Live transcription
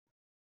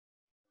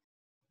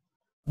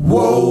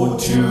Woe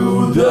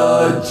to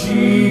the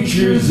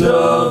teachers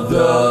of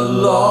the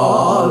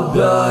law,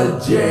 the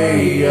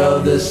day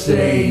of the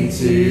saints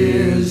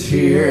is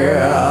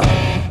here.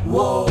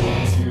 Woe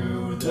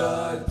to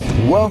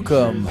the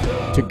Welcome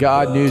to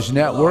God News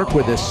Network,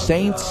 where the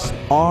saints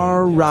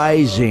are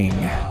rising,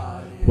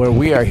 where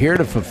we are here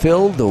to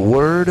fulfill the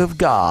Word of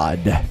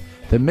God,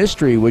 the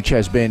mystery which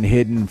has been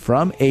hidden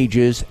from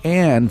ages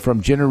and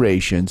from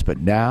generations, but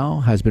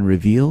now has been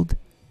revealed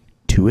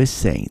to His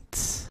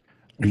saints.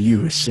 Are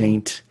you a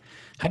saint?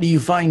 How do you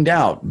find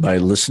out? By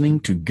listening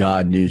to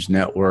God News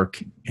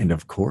Network and,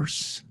 of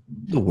course,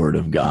 the Word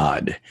of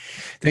God.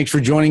 Thanks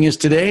for joining us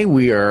today.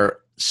 We are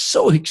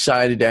so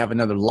excited to have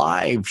another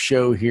live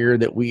show here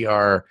that we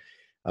are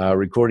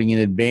recording in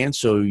advance,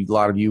 so a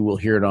lot of you will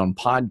hear it on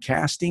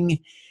podcasting,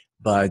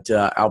 but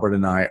Albert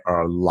and I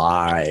are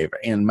live.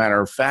 And matter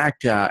of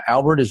fact,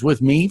 Albert is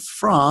with me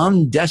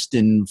from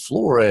Destin,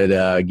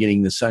 Florida,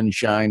 getting the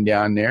sunshine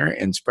down there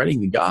and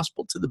spreading the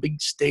gospel to the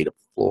big state of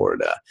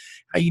Florida.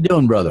 How you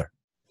doing, brother?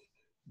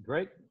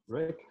 Great,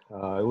 Rick.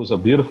 It was a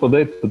beautiful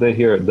day today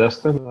here at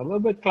Destin. A little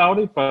bit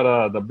cloudy,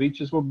 but the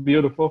beaches were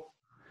beautiful,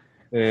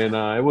 and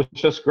it was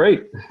just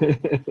great.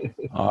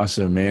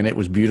 Awesome, man. It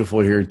was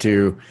beautiful here,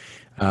 too.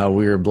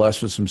 We were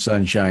blessed with some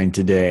sunshine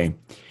today.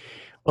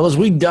 Well, as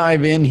we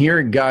dive in here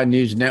at God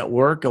News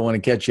Network, I want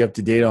to catch you up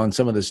to date on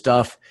some of the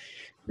stuff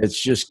that's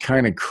just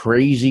kind of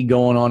crazy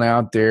going on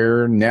out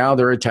there. Now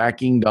they're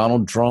attacking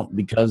Donald Trump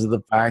because of the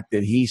fact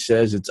that he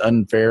says it's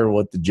unfair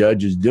what the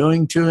judge is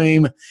doing to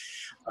him,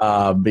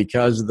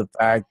 because of the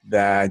fact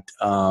that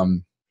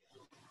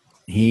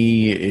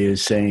he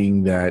is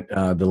saying that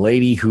the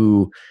lady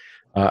who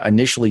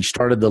initially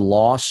started the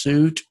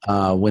lawsuit,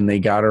 when they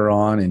got her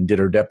on and did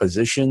her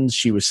depositions,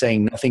 she was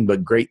saying nothing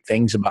but great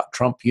things about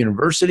Trump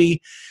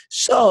University.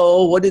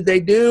 So what did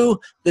they do?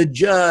 The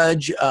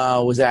judge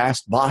was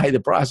asked by the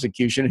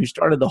prosecution who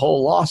started the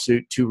whole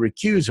lawsuit to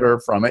recuse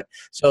her from it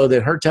so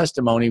that her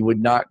testimony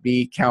would not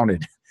be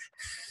counted.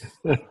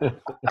 That's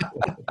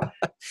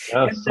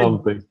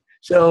something.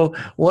 So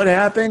what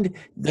happened?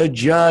 The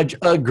judge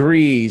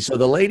agrees. So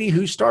the lady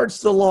who starts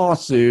the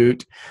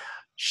lawsuit,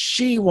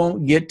 she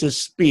won't get to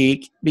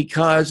speak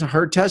because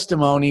her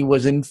testimony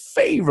was in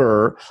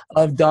favor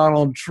of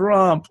Donald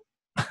Trump.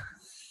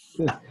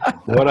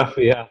 What a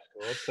fiasco.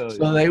 I'll tell you.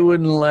 So they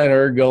wouldn't let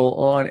her go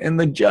on. And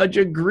the judge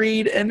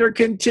agreed, and they're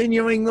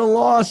continuing the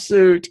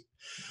lawsuit.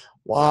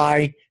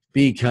 Why?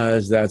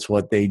 Because that's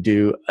what they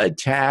do.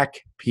 Attack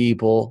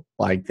people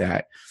like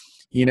that.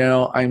 You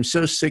know, I'm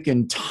so sick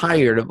and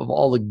tired of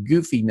all the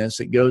goofiness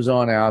that goes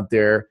on out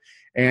there.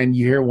 And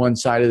you hear one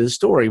side of the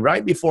story.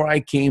 Right before I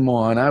came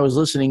on, I was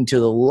listening to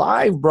the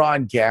live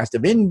broadcast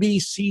of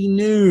NBC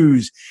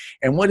News.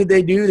 And what did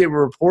they do? They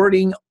were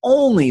reporting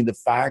only the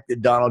fact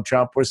that Donald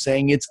Trump was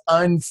saying it's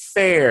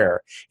unfair.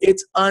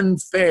 It's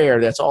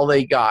unfair. That's all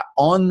they got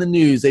on the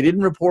news. They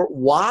didn't report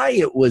why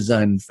it was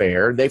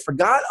unfair. They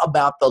forgot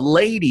about the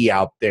lady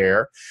out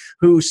there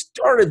who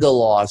started the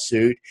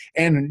lawsuit.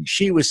 And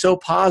she was so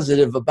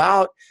positive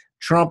about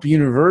Trump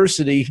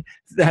University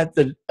that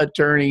the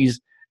attorneys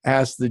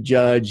asked the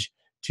judge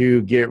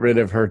to get rid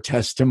of her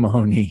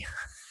testimony.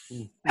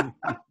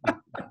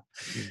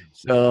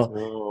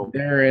 So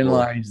therein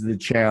lies the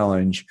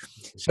challenge.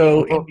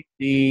 So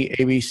NBC,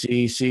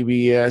 ABC,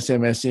 CBS,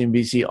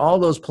 MSNBC, all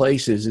those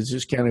places, it's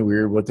just kind of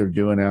weird what they're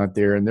doing out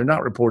there, and they're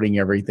not reporting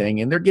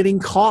everything, and they're getting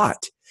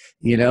caught.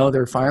 You know,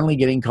 they're finally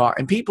getting caught.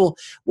 And people,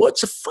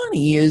 what's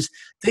funny is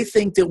they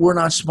think that we're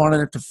not smart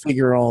enough to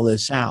figure all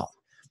this out.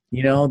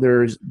 You know,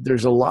 there's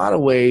a lot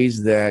of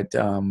ways that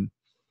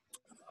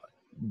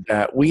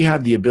that we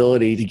have the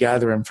ability to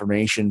gather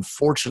information.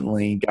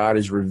 Fortunately, God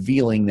is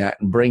revealing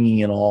that and bringing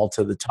it all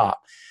to the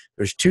top.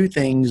 There's two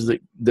things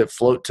that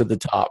float to the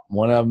top.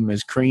 One of them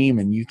is cream,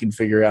 and you can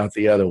figure out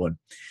the other one.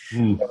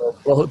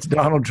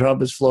 Donald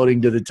Trump is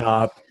floating to the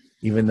top,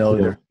 even though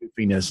their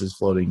goofiness is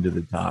floating to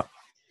the top.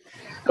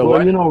 So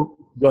well, you know,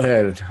 go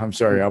ahead. I'm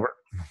sorry, Albert.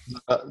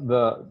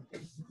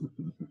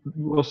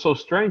 What's so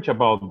strange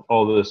about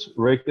all this,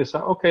 Rick, is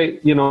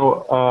okay, you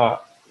know,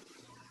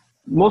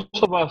 most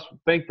of us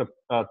think that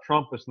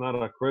Trump is not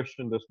a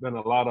Christian. There's been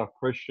a lot of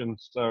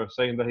Christians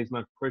saying that he's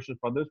not Christian,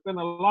 but there's been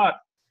a lot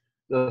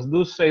that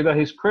do say that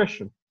he's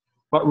Christian.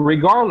 But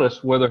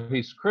regardless whether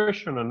he's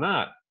Christian or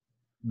not,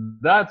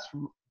 that's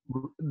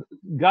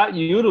God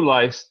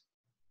utilized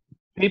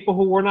people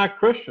who were not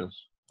Christians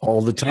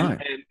all the time.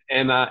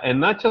 And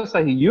not just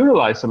that he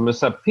utilized them,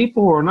 it's that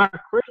people who are not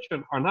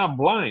Christian are not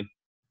blind.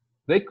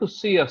 They could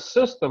see a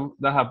system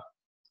that have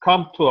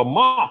come to a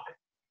mock.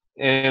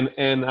 And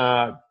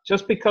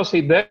just because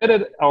he did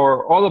it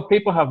or other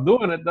people have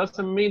doing it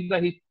doesn't mean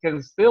that he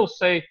can still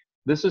say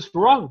this is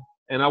wrong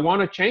and I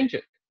want to change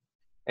it.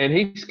 And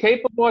he's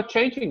capable of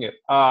changing it.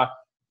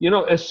 You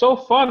know, it's so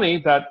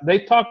funny that they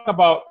talk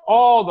about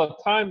all the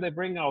time. They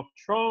bring out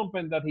Trump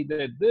and that he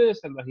did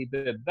this and that he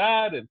did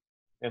that and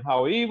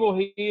how evil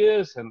he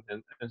is and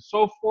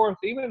so forth.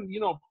 Even, you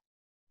know,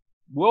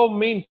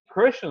 well-meaning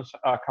Christians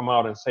come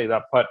out and say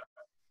that. But,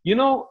 you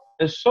know,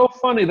 it's so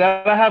funny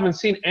that I haven't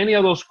seen any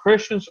of those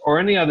Christians or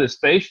any other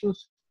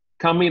stations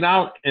coming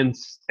out and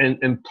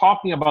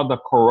talking about the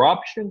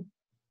corruption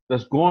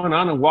that's going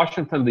on in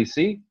Washington,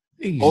 D.C.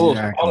 All those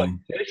Exactly.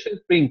 politicians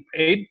being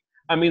paid.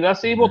 I mean,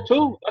 that's evil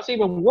too. That's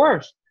even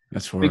worse.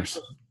 That's worse.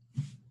 Because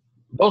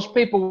those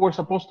people were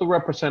supposed to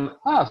represent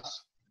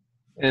us,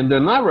 and they're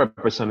not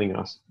representing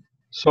us.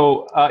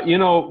 So, you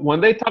know,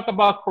 when they talk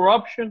about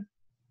corruption,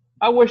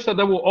 I wish that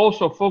they will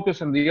also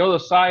focus on the other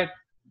side,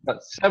 that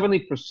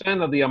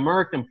 70% of the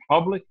American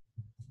public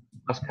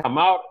has come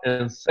out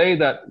and say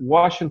that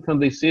Washington,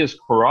 D.C. is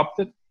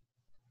corrupted.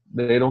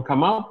 They don't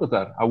come out with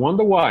that. I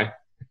wonder why.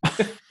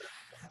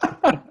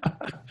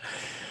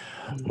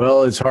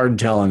 Well, it's hard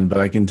telling, but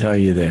I can tell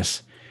you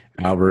this,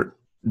 Albert,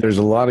 there's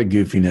a lot of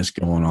goofiness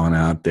going on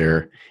out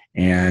there.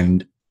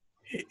 And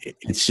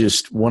it's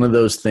just one of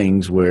those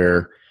things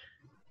where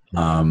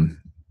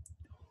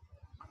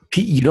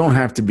you don't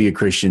have to be a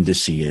Christian to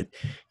see it.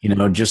 You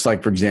know, just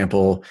like, for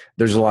example,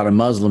 there's a lot of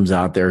Muslims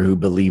out there who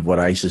believe what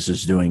ISIS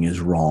is doing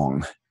is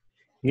wrong.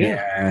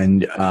 Yeah.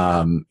 And,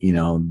 you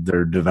know,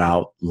 they're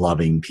devout,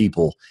 loving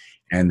people.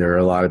 And there are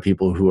a lot of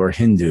people who are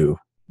Hindu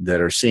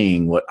that are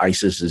seeing what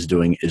ISIS is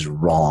doing is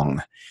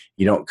wrong.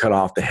 You don't cut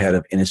off the head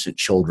of innocent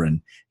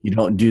children. You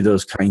don't do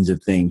those kinds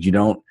of things. You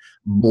don't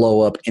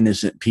blow up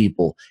innocent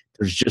people.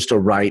 There's just a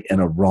right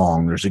and a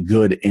wrong. There's a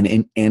good and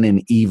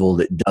an evil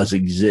that does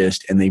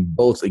exist, and they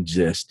both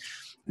exist.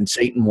 And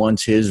Satan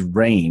wants his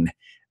reign,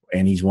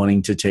 and he's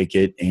wanting to take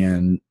it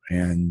and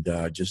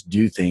just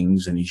do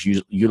things, and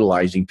he's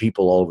utilizing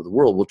people all over the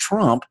world. Well,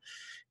 Trump,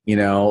 you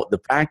know, the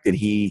fact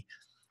that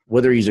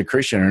whether he's a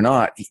Christian or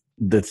not,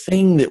 the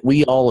thing that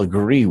we all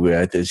agree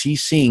with is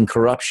he's seeing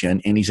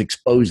corruption and he's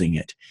exposing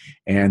it.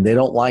 And they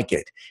don't like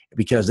it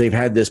because they've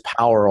had this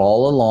power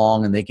all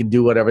along, and they can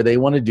do whatever they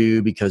want to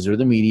do because they're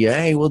the media.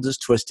 Hey, we'll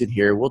just twist it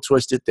here. We'll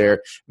twist it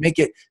there. Make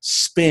it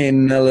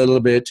spin a little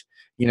bit,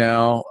 you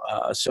know,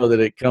 so that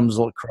it comes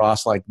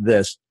across like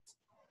this.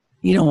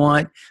 You know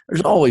what?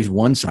 There's always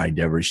one side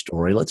to every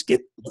story. Let's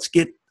get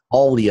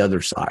all the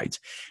other sides.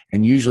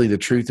 And usually the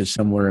truth is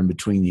somewhere in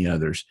between the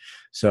others.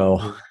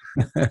 So...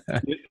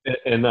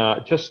 And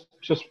just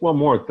one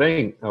more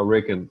thing,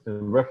 Rick, in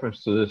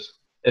reference to this.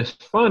 It's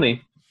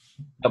funny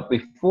that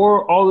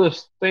before all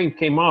this thing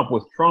came up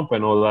with Trump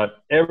and all that,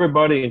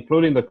 everybody,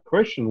 including the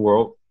Christian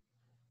world,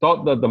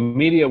 thought that the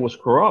media was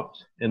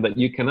corrupt and that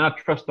you cannot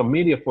trust the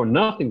media for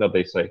nothing that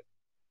they say.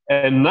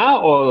 And now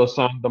all of a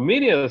sudden, the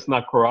media is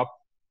not corrupt,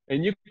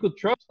 and you could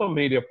trust the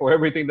media for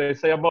everything they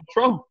say about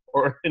Trump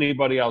or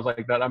anybody else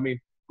like that. I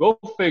mean, go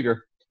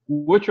figure.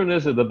 Which one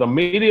is it, that the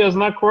media is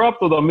not corrupt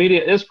or the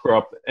media is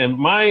corrupt? And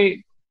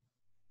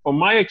from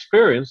my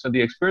experience and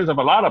the experience of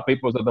a lot of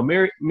people is that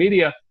the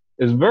media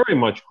is very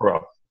much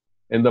corrupt,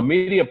 and the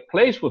media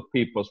plays with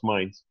people's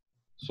minds,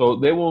 so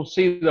they won't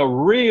see the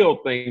real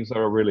things that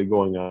are really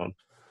going on.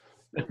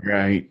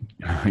 Right.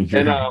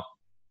 And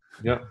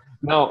yeah.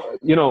 Now,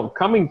 you know,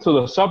 coming to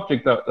the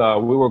subject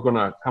that we were going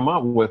to come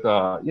up with,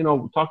 you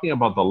know, talking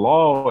about the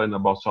law and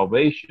about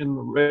salvation,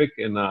 Rick,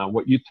 and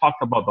what you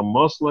talked about the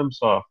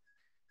Muslims.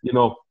 You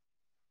know,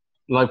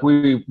 like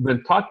we've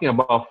been talking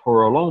about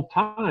for a long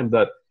time,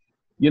 that,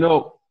 you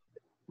know,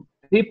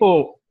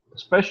 people,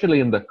 especially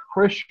in the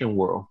Christian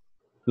world,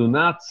 do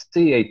not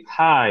see a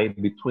tie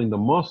between the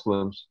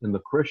Muslims and the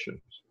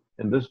Christians.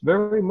 And there's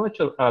very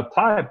much a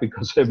tie,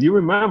 because if you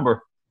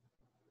remember,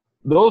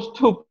 those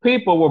two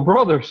people were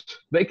brothers.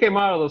 They came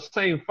out of the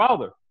same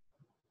father.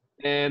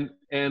 And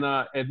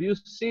if you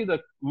see the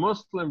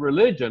Muslim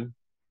religion,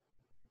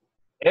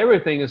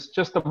 everything is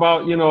just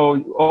about, you know,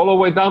 all the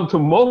way down to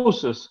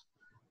Moses,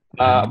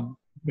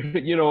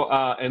 you know,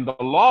 and the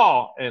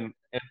law and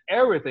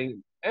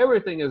everything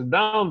is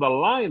down the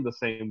line the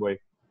same way.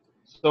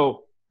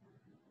 So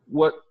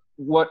what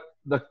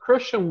the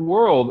Christian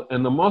world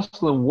and the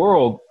Muslim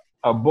world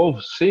are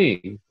both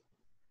seeing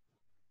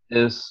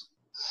is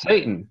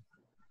Satan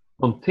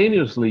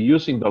continuously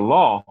using the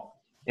law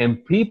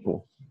and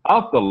people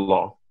of the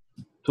law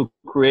to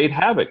create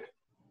havoc.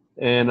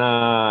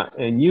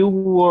 And you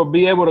will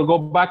be able to go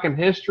back in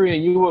history,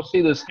 and you will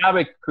see this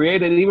havoc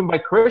created even by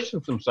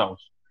Christians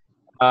themselves.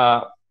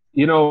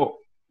 You know,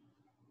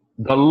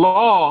 the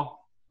law,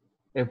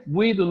 if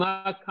we do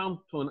not come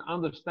to an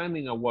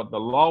understanding of what the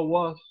law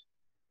was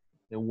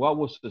and what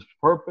was its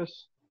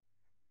purpose,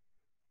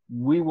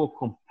 we will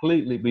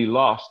completely be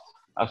lost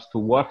as to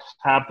what's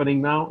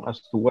happening now,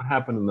 as to what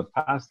happened in the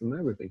past and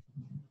everything,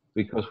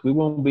 because we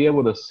won't be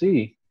able to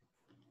see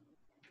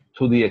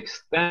to the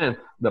extent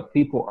that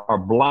people are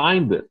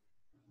blinded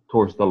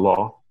towards the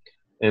law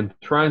and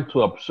trying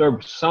to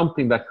observe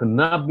something that could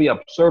not be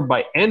observed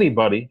by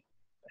anybody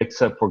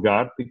except for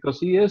God, because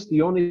he is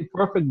the only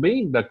perfect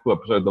being that could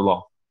observe the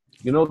law.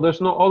 You know, there's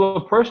no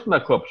other person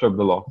that could observe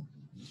the law.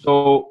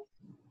 So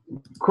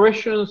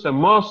Christians and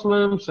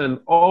Muslims and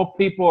all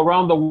people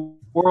around the world,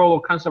 all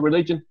kinds of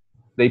religion,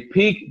 they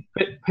pick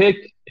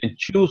and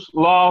choose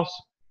laws.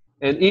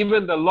 And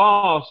even the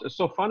laws, it's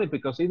so funny,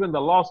 because even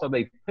the laws that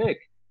they pick,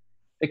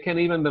 they can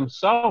even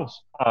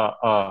themselves,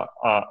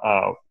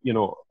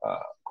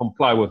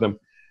 comply with them.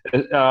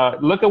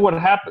 Look at what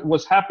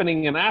was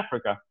happening in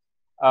Africa.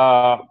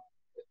 I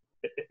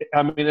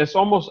mean, it's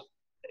almost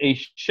a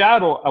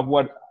shadow of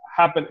what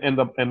happened in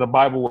the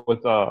Bible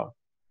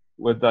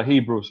with the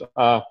Hebrews.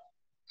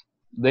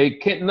 They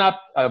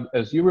kidnapped,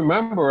 as you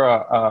remember,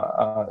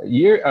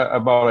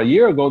 about a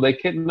year ago, they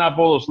kidnapped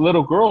all those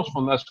little girls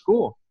from that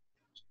school.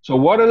 So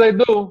what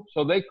do?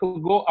 So they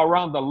could go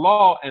around the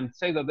law and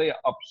say that they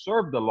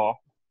observe the law.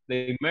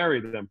 They marry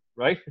them,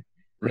 right?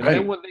 Right.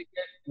 And then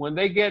when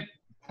they get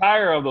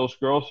tired of those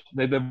girls,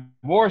 they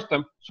divorce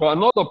them. So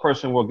another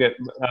person will get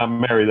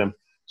marry them.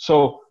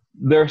 So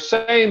they're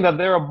saying that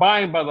they're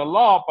abiding by the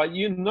law, but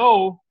you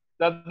know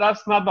that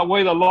that's not the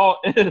way the law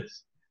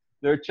is.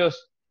 They're just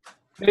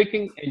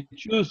picking and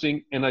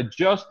choosing and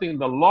adjusting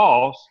the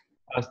laws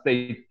as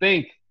they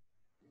think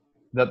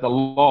that the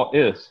law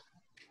is.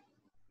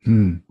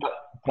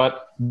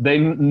 But they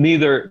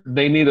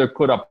neither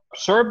could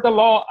observe the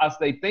law as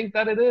they think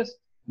that it is,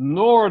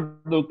 nor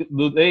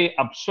do they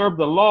observe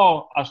the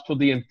law as to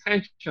the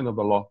intention of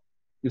the law.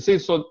 You see,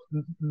 so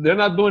they're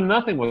not doing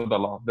nothing with the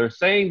law. They're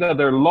saying that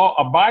they're law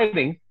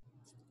abiding,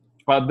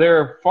 but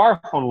they're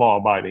far from law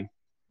abiding.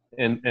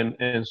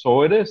 And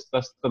so it is.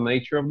 That's the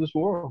nature of this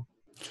world.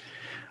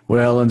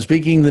 Well, and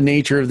speaking of the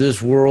nature of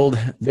this world,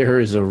 there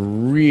is a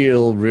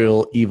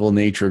real evil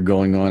nature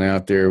going on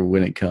out there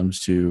when it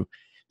comes to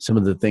some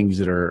of the things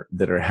that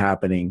are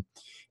happening.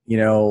 You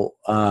know,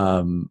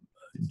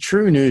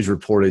 True News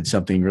reported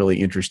something really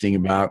interesting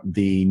about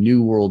the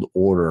New World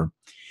Order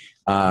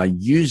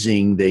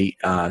using the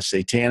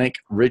satanic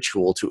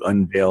ritual to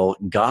unveil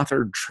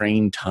Gothard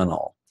Train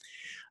Tunnel.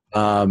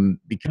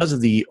 Because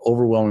of the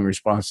overwhelming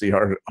response to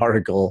the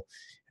article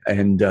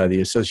and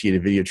the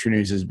associated video, True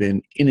News has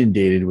been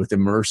inundated with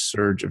immense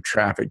surge of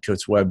traffic to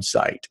its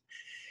website.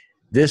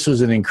 This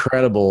was an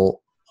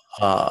incredible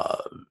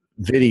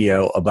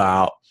video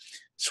about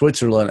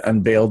Switzerland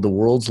unveiled the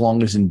world's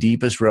longest and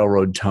deepest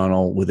railroad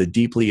tunnel with a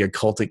deeply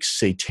occultic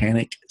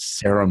satanic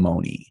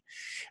ceremony.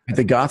 At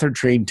the Gothard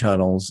Train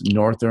Tunnel's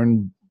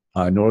northern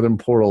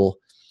portal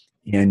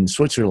in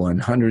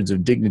Switzerland, hundreds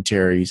of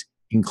dignitaries,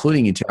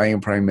 including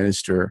Italian Prime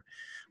Minister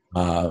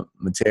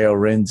Matteo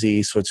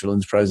Renzi,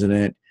 Switzerland's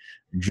President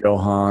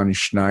Johann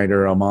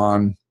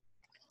Schneider-Ammann,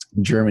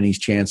 Germany's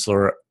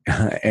Chancellor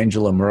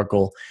Angela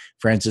Merkel,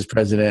 France's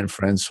President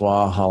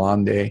Francois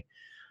Hollande,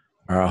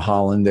 or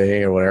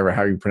whatever,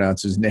 how you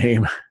pronounce his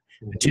name,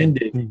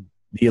 attended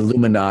the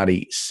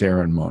Illuminati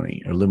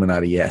ceremony, or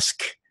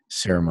Illuminati-esque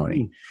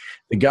ceremony.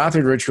 The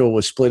Gothard ritual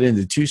was split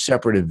into two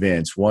separate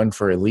events, one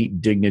for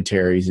elite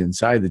dignitaries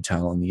inside the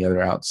tunnel and the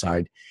other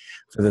outside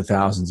for the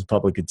thousands of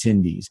public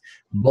attendees.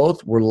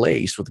 Both were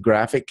laced with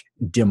graphic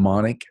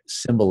demonic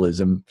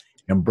symbolism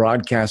and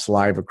broadcast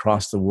live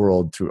across the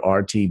world through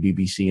RT,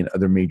 BBC, and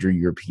other major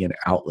European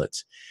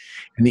outlets.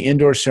 And the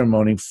indoor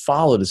ceremony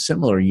followed a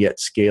similar yet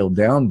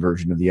scaled-down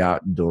version of the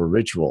outdoor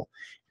ritual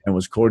and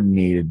was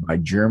coordinated by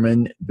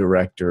German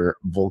director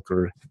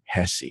Volker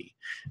Hesse.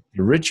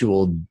 The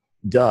ritual,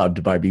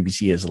 dubbed by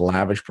BBC as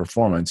lavish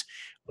performance,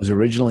 was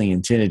originally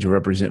intended to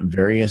represent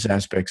various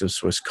aspects of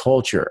Swiss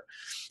culture.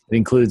 It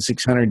included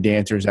 600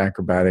 dancers,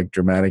 acrobatic,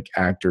 dramatic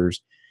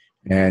actors,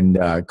 and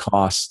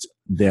cost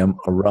them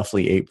a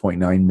roughly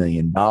 $8.9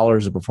 million.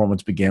 The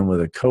performance began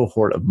with a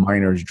cohort of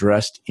miners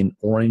dressed in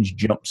orange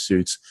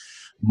jumpsuits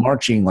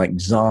marching like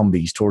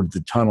zombies toward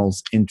the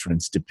tunnel's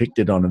entrance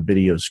depicted on a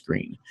video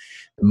screen.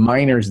 The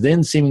miners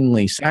then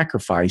seemingly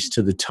sacrificed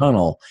to the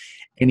tunnel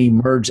and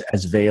emerged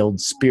as veiled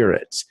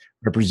spirits,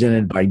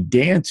 represented by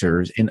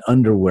dancers in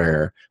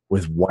underwear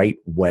with white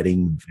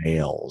wedding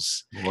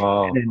veils.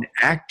 Wow. And an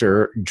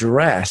actor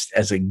dressed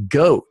as a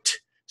goat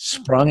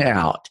sprung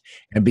out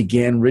and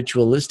began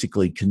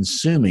ritualistically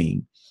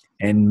consuming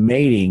and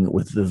mating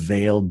with the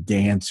veiled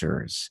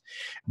dancers.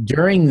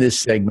 During this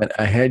segment,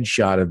 a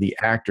headshot of the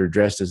actor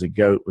dressed as a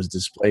goat was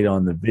displayed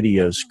on the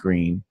video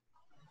screen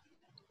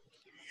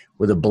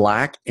with a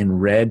black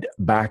and red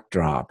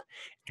backdrop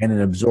and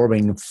an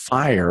absorbing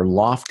fire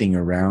lofting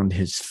around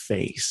his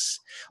face,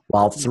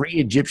 while three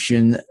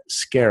Egyptian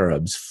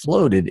scarabs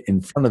floated in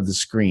front of the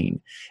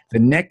screen. The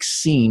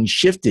next scene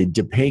shifted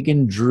to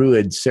pagan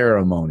druid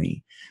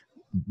ceremony,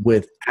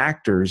 with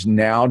actors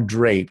now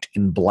draped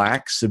in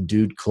black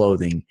subdued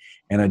clothing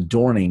and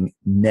adorning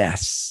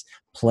nests,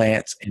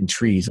 plants, and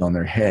trees on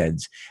their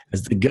heads.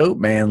 As the goat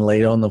man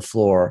laid on the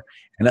floor,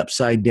 an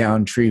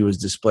upside-down tree was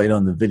displayed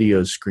on the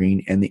video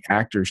screen, and the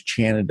actors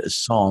chanted a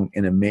song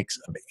in a mix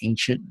of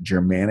ancient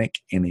Germanic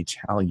and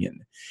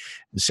Italian.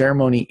 The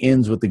ceremony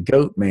ends with the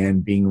goat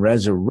man being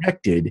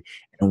resurrected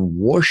and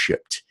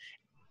worshipped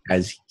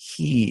as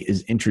he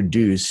is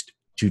introduced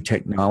to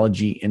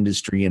technology,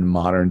 industry, and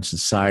modern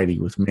society,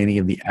 with many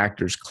of the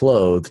actors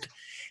clothed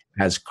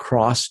as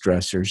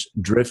cross-dressers,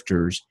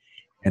 drifters,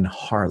 and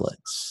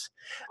harlots.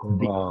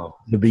 Wow.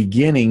 The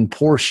beginning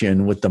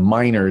portion with the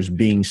miners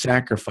being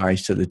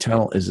sacrificed to the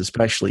tunnel is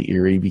especially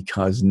eerie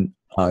because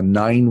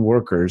 9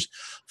 workers,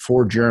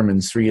 4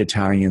 Germans, 3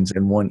 Italians,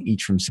 and 1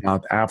 each from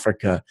South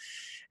Africa,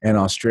 and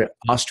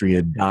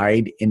Austria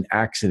died in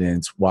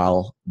accidents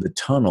while the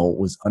tunnel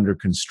was under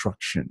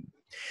construction.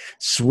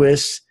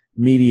 Swiss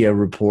media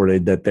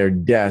reported that their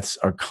deaths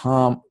are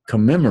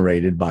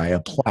commemorated by a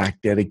plaque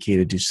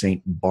dedicated to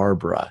Saint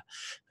Barbara,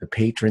 the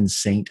patron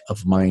saint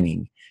of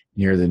mining,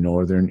 near the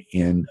northern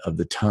end of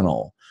the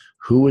tunnel.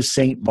 Who was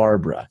Saint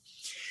Barbara?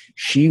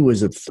 She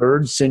was a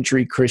 3rd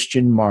century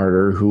Christian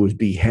martyr who was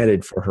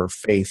beheaded for her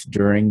faith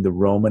during the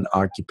Roman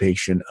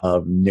occupation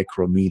of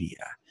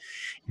Nicomedia.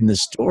 In the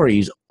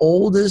story's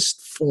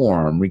oldest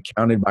form,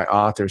 recounted by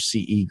author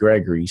C.E.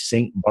 Gregory,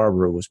 Saint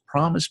Barbara was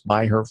promised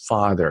by her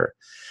father,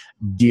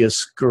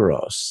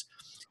 Dioscuros,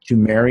 to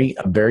marry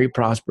a very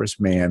prosperous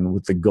man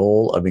with the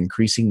goal of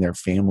increasing their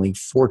family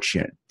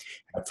fortune.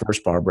 At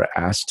first, Barbara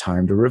asked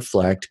time to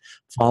reflect.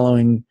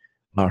 Following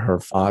her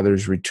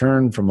father's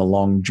return from a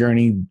long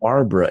journey,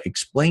 Barbara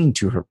explained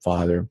to her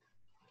father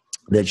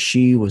that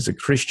she was a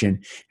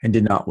Christian and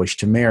did not wish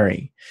to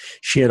marry.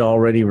 She had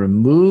already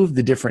removed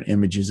the different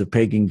images of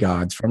pagan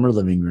gods from her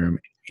living room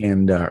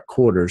and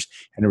quarters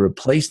and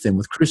replaced them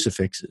with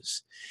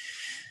crucifixes.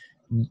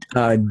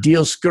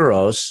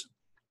 Dioscuros,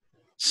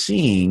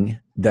 seeing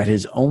that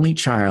his only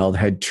child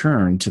had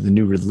turned to the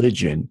new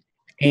religion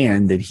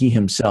and that he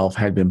himself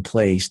had been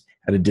placed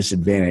at a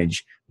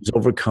disadvantage, was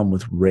overcome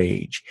with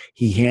rage.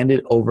 He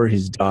handed over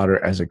his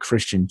daughter as a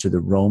Christian to the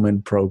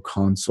Roman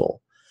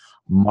proconsul,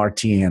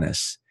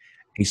 Martianus,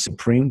 a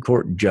Supreme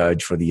Court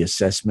judge for the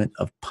assessment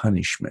of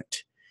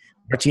punishment.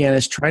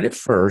 Martianus tried at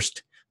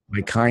first,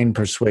 by kind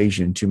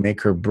persuasion, to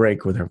make her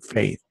break with her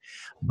faith,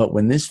 but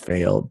when this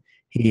failed,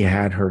 he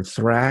had her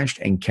thrashed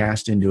and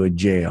cast into a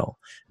jail.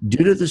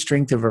 Due to the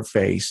strength of her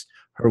faith,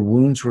 her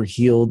wounds were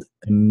healed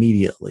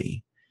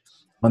immediately.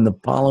 On the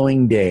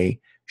following day,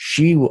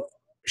 she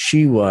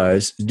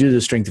was, due to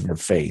the strength of her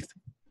faith,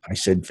 I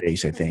said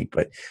face, I think,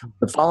 but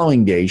the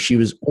following day, she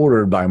was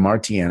ordered by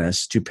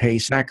Martianus to pay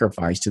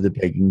sacrifice to the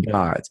pagan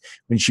gods.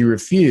 When she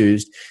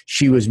refused,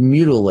 she was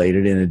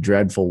mutilated in a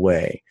dreadful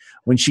way.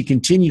 When she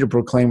continued to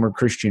proclaim her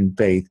Christian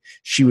faith,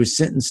 she was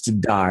sentenced to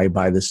die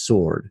by the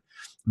sword.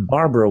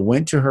 Barbara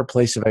went to her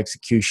place of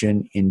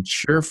execution in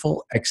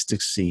cheerful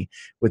ecstasy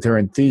with her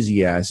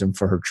enthusiasm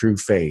for her true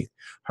faith.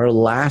 Her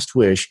last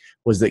wish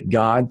was that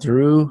God,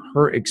 through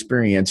her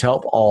experience,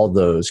 help all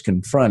those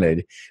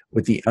confronted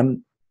with the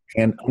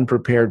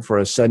unprepared for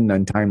a sudden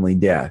untimely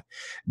death.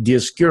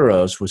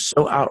 Dioscuros was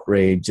so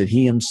outraged that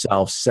he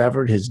himself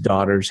severed his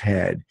daughter's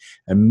head.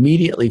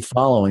 Immediately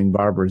following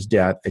Barbara's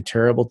death, a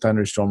terrible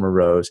thunderstorm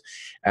arose.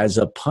 As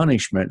a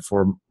punishment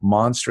for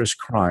monstrous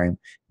crime,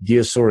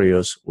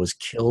 Dioscuros was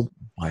killed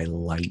by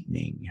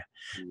lightning.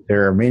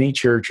 There are many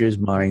churches,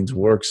 mines,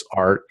 works,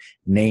 art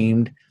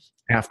named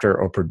after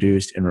or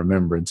produced in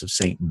remembrance of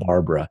Saint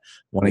Barbara.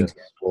 One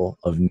example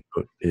of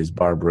note is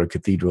Barbara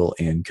Cathedral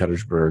in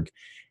Cuttersburg.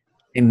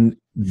 And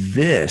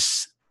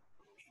this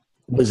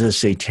was a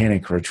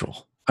satanic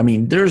ritual. I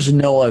mean, there's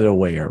no other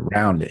way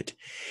around it.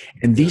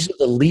 And these are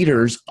the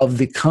leaders of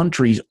the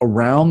countries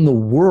around the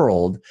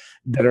world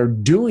that are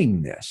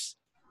doing this.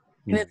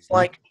 And it's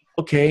like,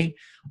 okay,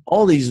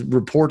 all these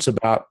reports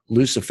about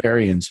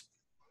Luciferians,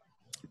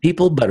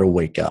 people better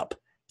wake up.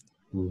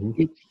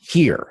 It's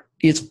here.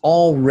 It's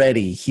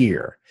already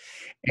here.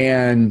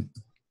 And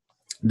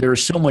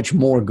there's so much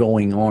more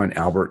going on,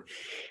 Albert.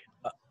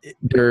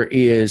 There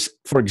is,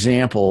 for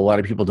example, a lot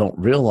of people don't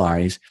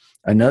realize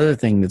another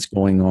thing that's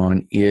going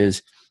on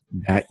is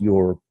that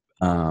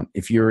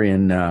if you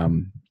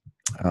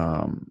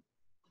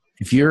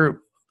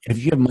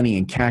have money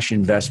in cash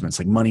investments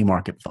like money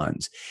market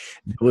funds,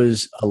 there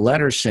was a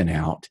letter sent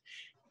out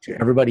to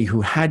everybody who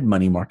had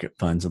money market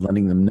funds and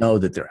letting them know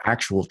that they're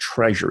actual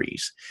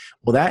treasuries.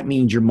 Well, that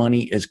means your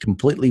money is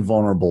completely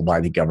vulnerable by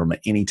the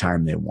government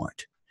anytime they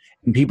want.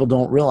 And people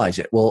don't realize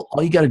it. Well,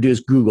 all you got to do is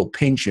Google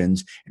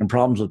pensions and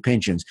problems with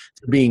pensions.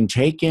 They're being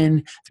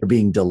taken. They're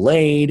being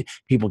delayed.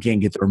 People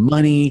can't get their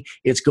money.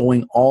 It's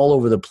going all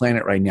over the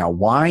planet right now.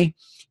 Why?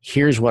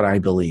 Here's what I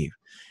believe.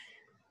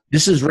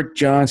 This is Rick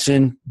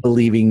Johnson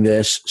believing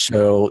this.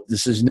 So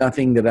this is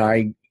nothing that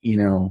I,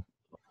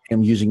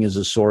 am using as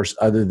a source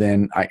other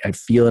than I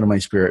feel it in my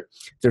spirit.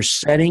 They're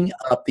setting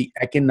up the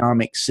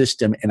economic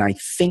system, and I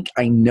think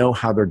I know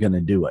how they're going to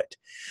do it.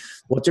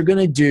 What they're going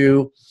to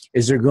do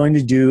is they're going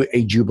to do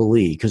a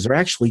jubilee, because they're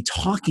actually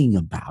talking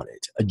about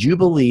it. A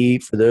jubilee,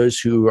 for those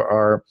who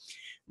are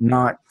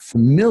not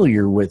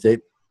familiar with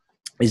it,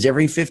 is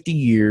every 50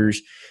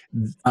 years,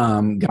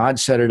 God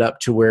set it up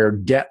to where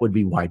debt would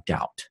be wiped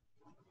out.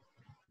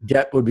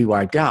 Debt would be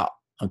wiped out,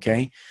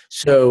 okay?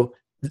 So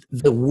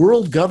the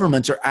world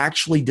governments are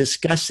actually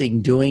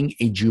discussing doing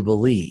a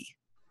jubilee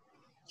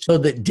so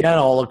that debt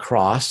all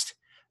across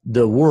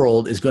the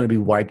world is going to be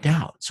wiped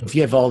out. So if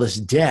you have all this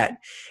debt,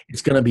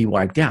 it's going to be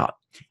wiped out.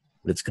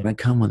 But it's going to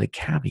come with a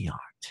caveat.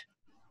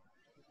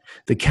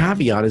 The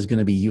caveat is going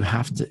to be you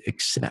have to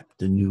accept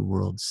the new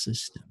world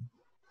system.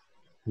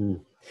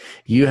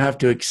 You have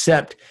to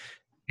accept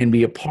and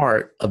be a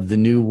part of the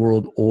new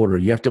world order.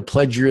 You have to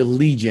pledge your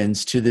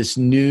allegiance to this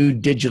new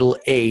digital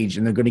age,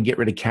 and they're going to get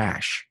rid of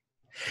cash.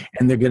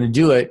 And they're going to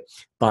do it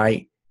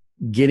by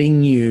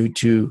getting you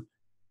to,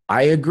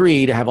 I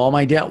agree to have all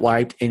my debt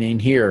wiped, and in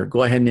here,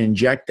 go ahead and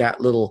inject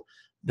that little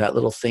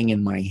thing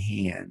in my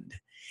hand.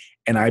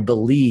 And I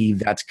believe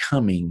that's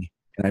coming,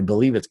 and I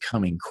believe it's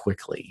coming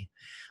quickly.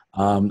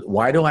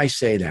 Why do I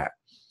say that?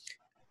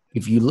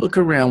 If you look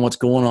around what's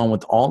going on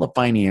with all the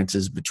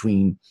finances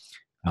between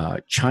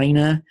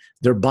China,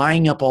 they're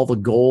buying up all the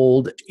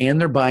gold, and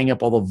they're buying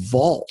up all the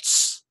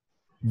vaults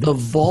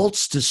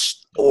to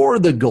store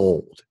the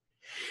gold.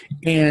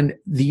 And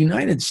the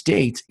United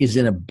States is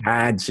in a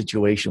bad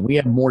situation. We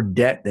have more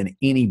debt than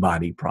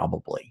anybody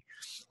probably.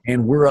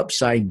 And we're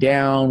upside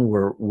down.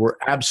 We're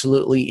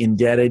absolutely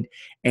indebted.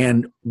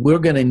 And we're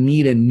going to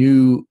need a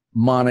new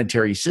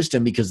monetary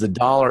system because the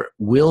dollar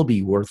will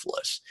be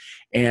worthless.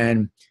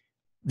 And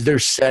they're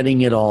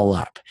setting it all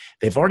up.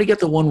 They've already got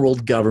the one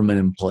world government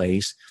in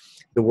place.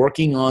 They're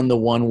working on the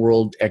one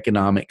world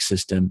economic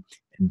system.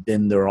 And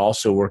then they're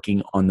also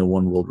working on the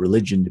one world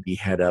religion to be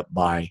head up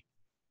by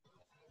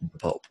the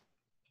Pope.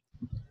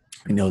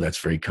 I know that's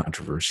very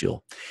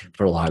controversial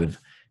for a lot of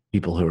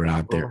people who are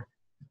out there,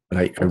 but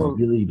I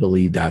really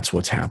believe that's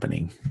what's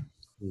happening.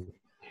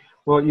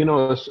 Well,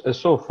 it's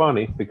so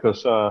funny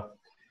because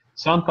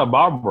Santa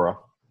Barbara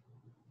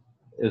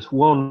is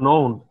well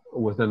known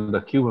within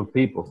the Cuban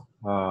people.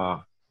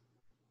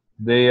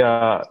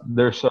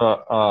 There's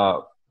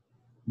a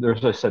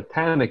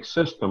satanic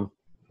system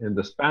in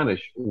the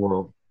Spanish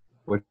world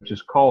which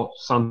is called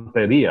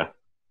Santeria,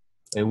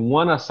 and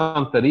one of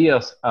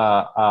Santeria's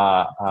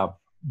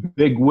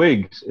big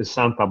wigs is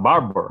Santa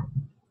Barbara.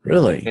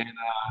 Really? And,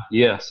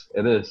 yes,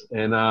 it is.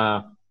 And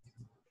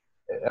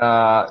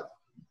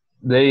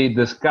they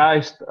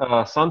disguised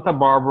Santa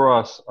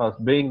Barbara as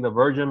being the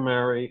Virgin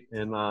Mary,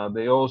 and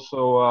they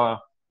also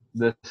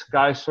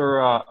disguised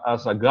her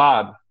as a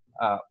god.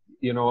 A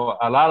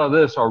lot of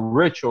this are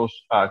rituals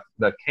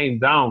that came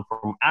down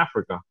from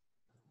Africa,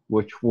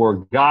 which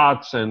were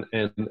gods, and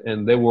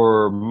they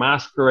were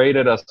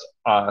masqueraded as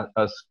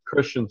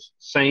Christian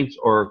saints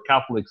or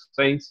Catholic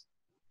saints.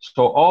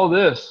 So all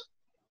this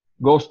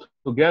goes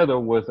together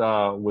with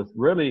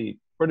really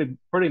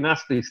pretty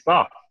nasty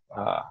stuff.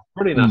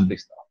 Nasty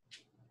stuff.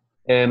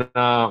 And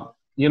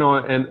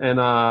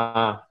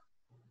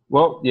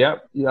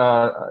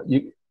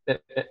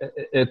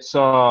it's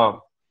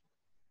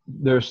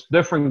there's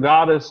different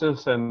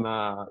goddesses, and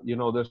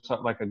there's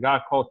like a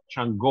god called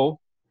Chango,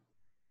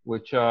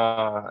 which it's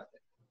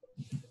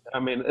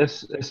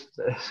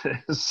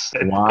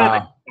satanic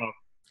wow, stuff,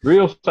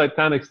 real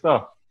satanic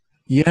stuff.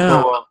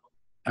 Yeah. So,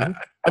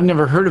 I've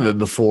never heard of it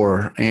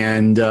before,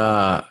 and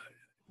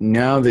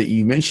now that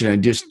you mention it, I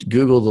just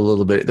Googled a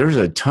little bit. There's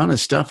a ton of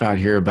stuff out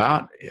here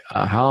about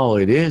how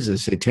it is a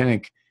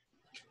satanic.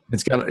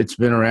 It's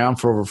been around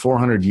for over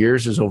 400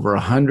 years. There's over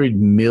 100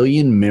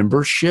 million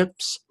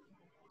memberships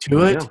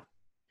to it.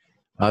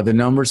 Yeah. The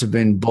numbers have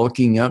been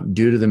bulking up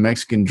due to the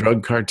Mexican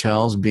drug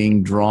cartels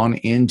being drawn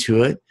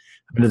into it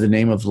under the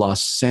name of La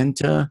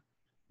Santa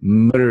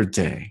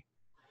Muerte.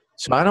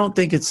 So I don't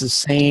think it's the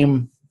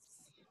same.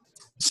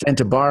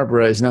 Santa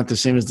Barbara is not the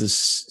same as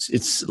this.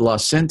 It's La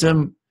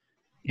Santa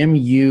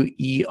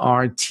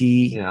Muerte.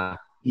 Yeah.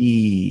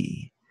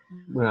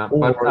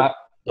 Or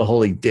the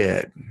Holy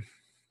Dead.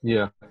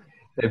 Yeah.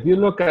 If you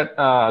look at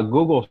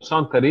Google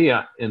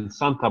Santeria and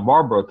Santa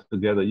Barbara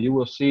together, you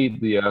will see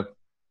the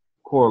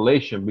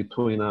correlation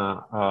between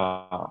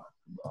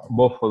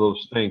both of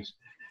those things.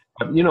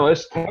 But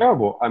it's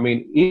terrible. I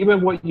mean,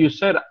 even what you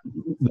said,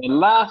 the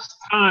last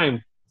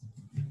time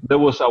there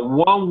was a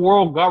one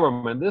world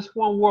government, this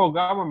one world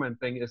government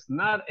thing is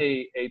not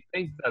a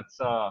thing that's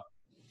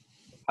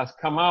has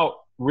come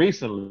out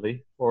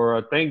recently, or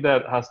a thing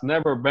that has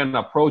never been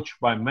approached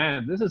by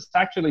man. This has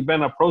actually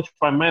been approached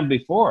by man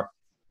before,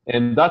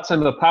 and that's in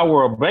the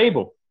Tower of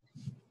Babel.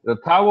 The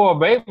Tower of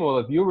Babel,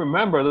 if you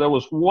remember, there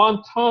was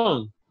one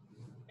tongue,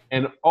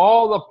 and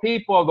all the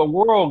people of the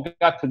world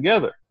got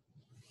together.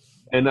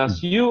 And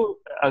as you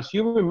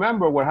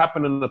remember, what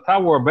happened in the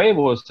Tower of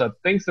Babel is that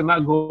things did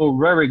not go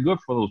very good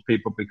for those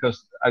people,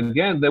 because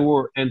again, they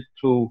were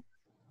into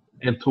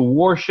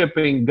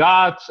worshiping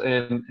gods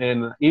and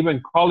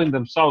even calling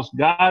themselves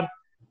God.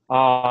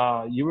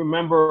 You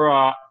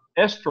remember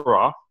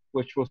Esther,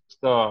 which was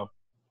the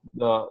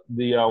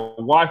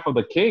wife of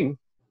the king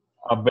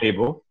of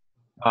Babel.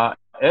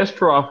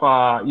 Esther,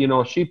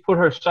 she put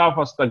herself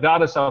as the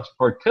goddess of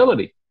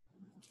fertility.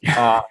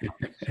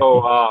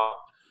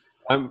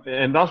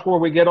 And that's where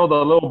we get all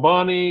the little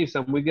bunnies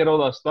and we get all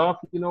that stuff.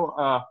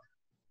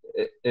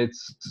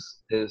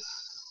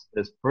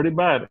 It's pretty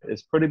bad.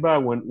 It's pretty bad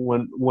when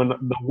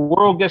the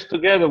world gets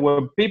together,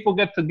 when people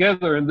get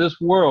together in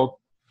this world,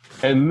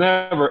 and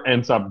never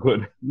ends up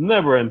good.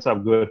 Never ends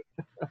up good.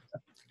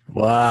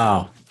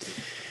 Wow.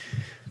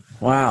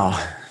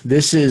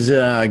 This is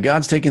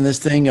God's taking this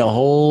thing a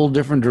whole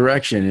different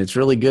direction. It's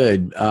really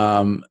good.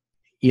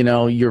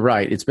 You're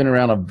right. It's been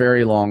around a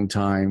very long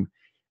time.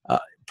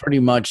 Pretty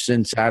much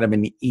since Adam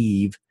and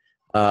Eve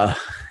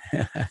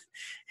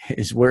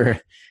is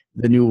where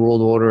the New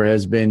World Order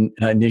has been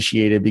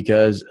initiated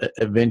because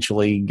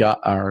eventually God,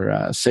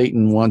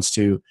 Satan wants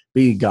to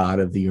be God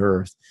of the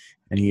earth,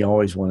 and he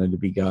always wanted to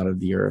be God of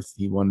the earth.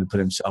 He wanted to put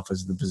himself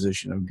as the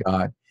position of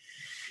God.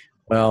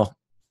 Well,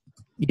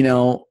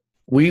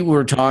 we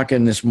were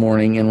talking this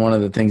morning, and one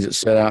of the things that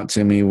stood out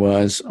to me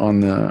was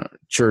on the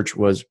church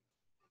was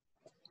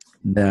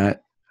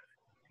that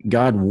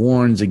God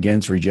warns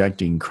against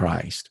rejecting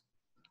Christ.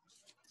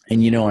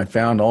 And, I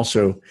found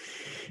also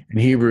in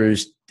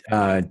Hebrews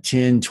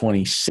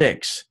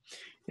 10:26,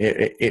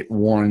 it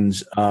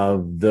warns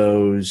of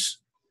those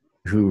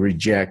who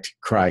reject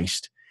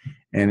Christ.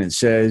 And it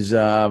says,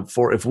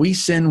 for if we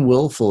sin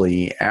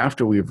willfully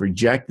after we have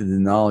rejected the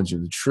knowledge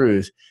of the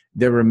truth,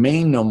 there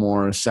remain no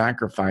more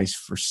sacrifice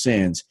for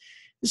sins.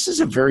 This is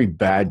a very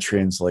bad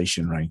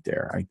translation right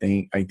there. I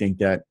think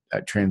that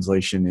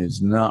translation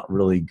is not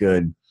really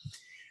good.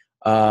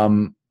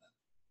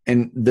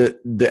 And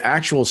the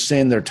actual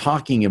sin they're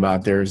talking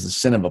about there is the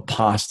sin of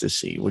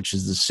apostasy, which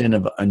is the sin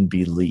of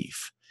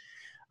unbelief.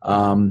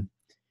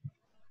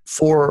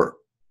 For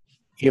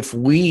if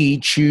we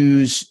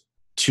choose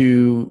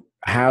to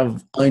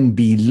have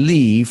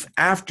unbelief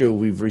after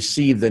we've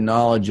received the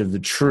knowledge of the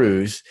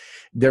truth,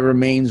 there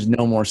remains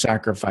no more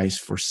sacrifice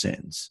for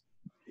sins.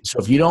 So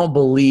if you don't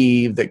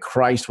believe that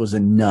Christ was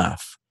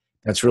enough,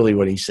 that's really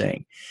what he's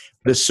saying.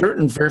 But a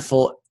certain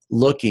fearful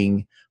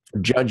looking for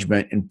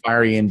judgment and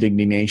fiery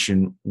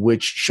indignation,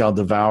 which shall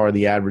devour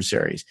the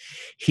adversaries.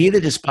 He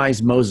that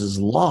despised Moses'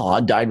 law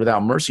died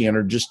without mercy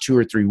under just 2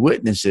 or 3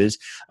 witnesses.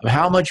 Of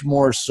how much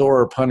more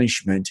sore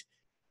punishment,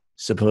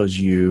 suppose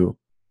you,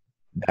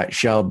 that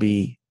shall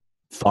be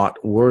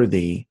thought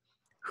worthy,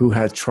 who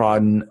hath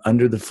trodden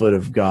under the foot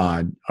of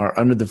God, or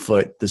under the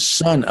foot the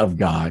Son of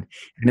God,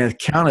 and hath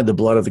counted the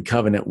blood of the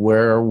covenant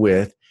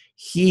wherewith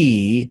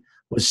he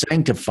was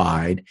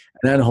sanctified,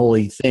 an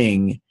unholy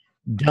thing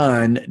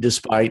done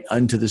despite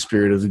unto the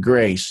Spirit of the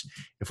grace.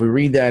 If we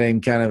read that in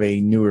kind of a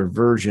newer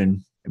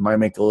version, it might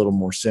make a little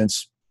more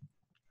sense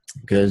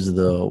because of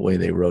the way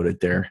they wrote it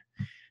there.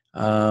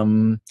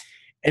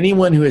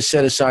 Anyone who has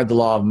set aside the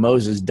law of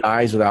Moses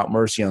dies without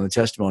mercy on the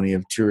testimony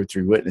of 2 or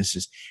 3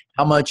 witnesses.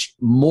 How much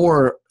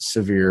more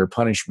severe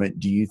punishment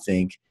do you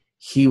think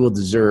he will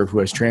deserve who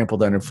has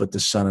trampled underfoot the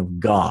Son of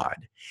God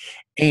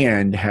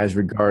and has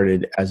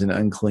regarded as an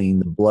unclean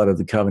the blood of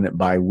the covenant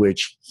by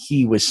which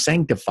he was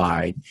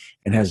sanctified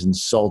and has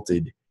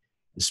insulted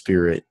the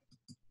Spirit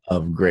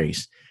of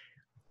grace?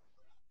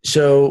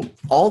 So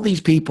all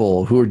these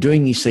people who are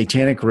doing these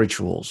satanic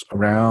rituals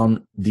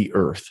around the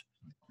earth,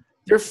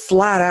 they're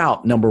flat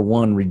out, number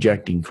one,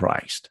 rejecting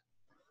Christ.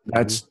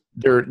 That's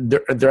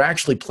they're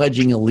actually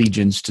pledging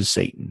allegiance to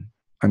Satan.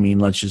 I mean,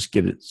 let's just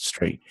get it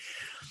straight.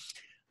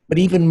 But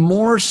even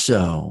more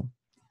so,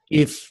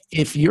 if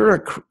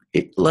you're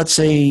let's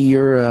say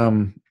you're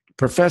a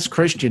professed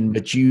Christian,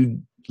 but you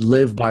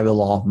live by the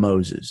law of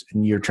Moses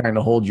and you're trying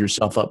to hold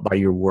yourself up by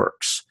your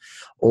works,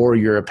 or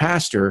you're a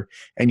pastor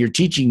and you're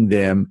teaching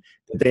them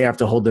that they have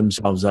to hold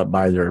themselves up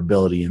by their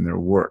ability and their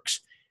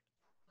works.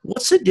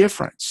 What's the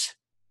difference?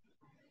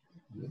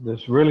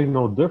 There's really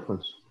no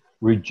difference.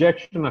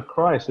 Rejection of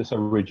Christ is a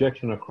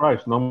rejection of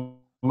Christ, no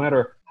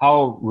matter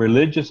how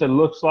religious it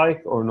looks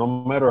like, or no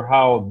matter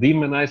how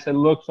demonized it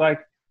looks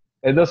like.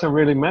 It doesn't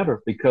really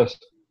matter, because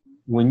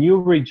when you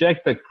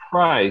reject the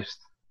Christ,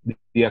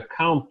 the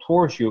account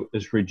towards you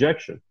is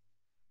rejection.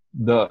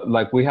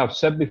 Like we have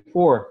said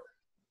before,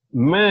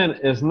 man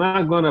is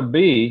not going to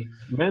be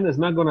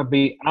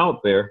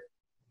out there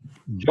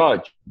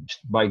judged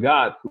by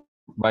God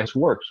by his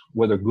works,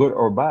 whether good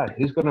or bad.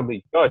 He's going to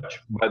be judged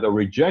by the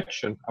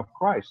rejection of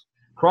Christ.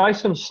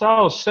 Christ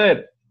himself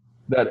said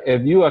that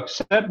if you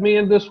accept me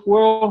in this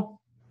world,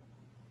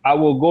 I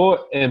will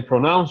go and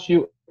pronounce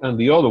you in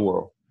the other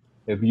world.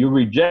 If you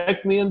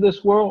reject me in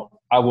this world,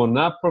 I will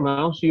not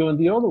pronounce you in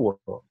the other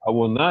world. I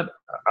will not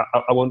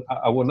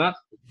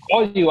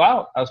call you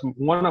out as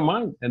one of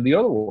mine in the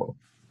other world.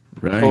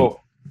 Right.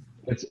 So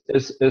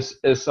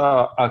it's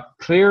a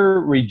clear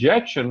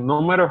rejection,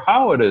 no matter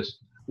how it is.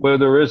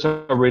 Whether it's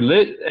a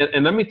religion,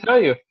 and let me tell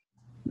you,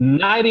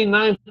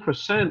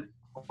 99%,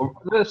 or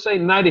let's say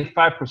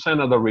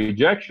 95% of the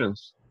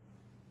rejections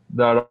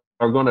that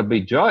are going to be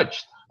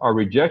judged are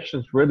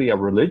rejections really of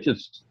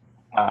religious,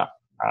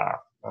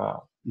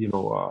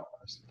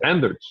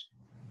 standards.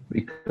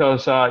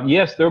 Because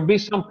yes, there'll be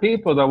some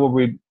people that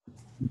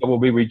will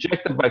be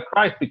rejected by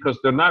Christ because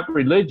they're not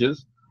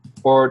religious,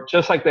 or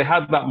just like they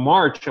had that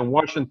march in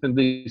Washington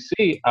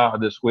D.C.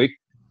 This week,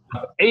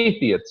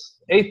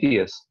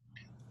 atheists.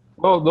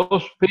 Well,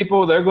 those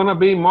people, they're going to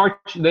be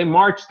they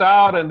marched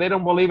out and they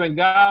don't believe in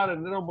God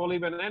and they don't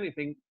believe in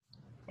anything.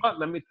 But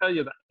let me tell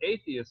you that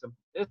atheism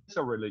is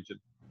a religion.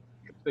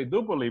 They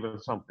do believe in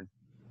something.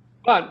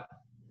 But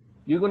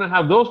you're going to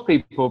have those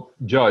people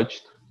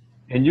judged,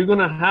 and you're going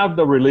to have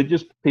the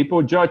religious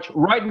people judged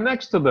right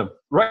next to them.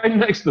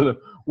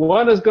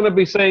 One is going to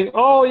be saying,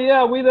 oh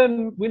yeah, we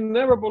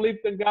never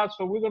believed in God,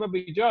 so we're going to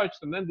be judged.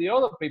 And then the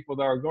other people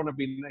that are going to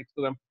be next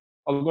to them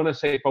are going to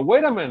say, but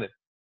wait a minute.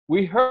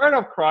 We heard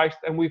of Christ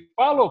and we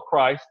follow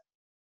Christ,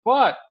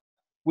 but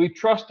we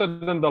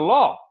trusted in the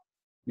law,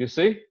 you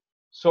see?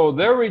 So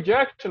their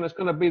rejection is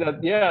going to be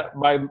that, yeah,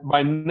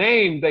 by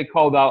name they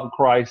called out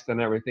Christ and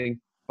everything,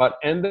 but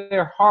in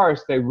their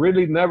hearts they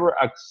really never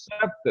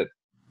accepted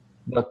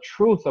the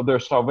truth of their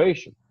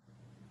salvation.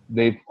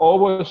 They've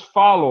always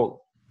followed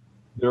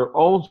their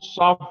own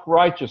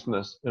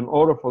self-righteousness in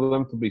order for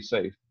them to be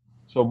saved.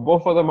 So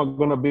both of them are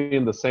going to be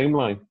in the same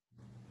line.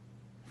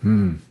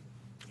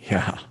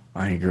 Yeah,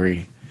 I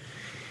agree.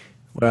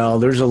 Well,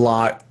 there's a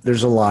lot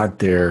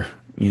there.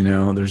 You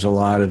know, there's a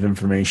lot of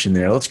information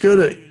there. Let's go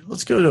to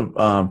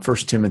 1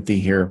 Timothy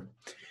here,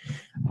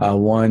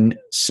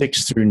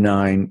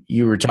 1:6-9.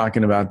 You were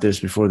talking about this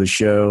before the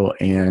show,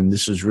 and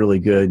this is really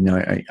good.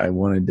 And I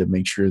wanted to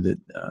make sure that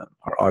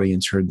our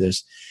audience heard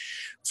this.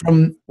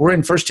 We're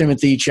in 1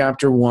 Timothy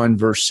chapter 1,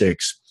 verse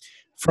 6.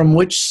 From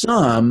which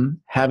some,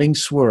 having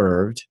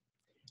swerved,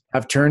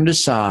 have turned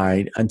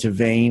aside unto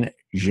vain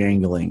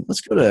jangling.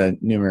 Let's go to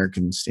New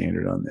American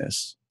Standard on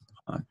this.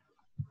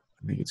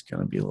 I think it's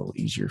going to be a little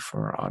easier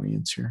for our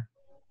audience here.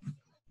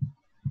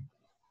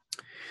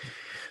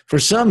 For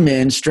some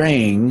men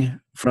straying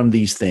from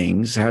these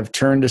things have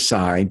turned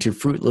aside to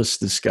fruitless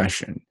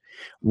discussion,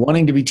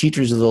 wanting to be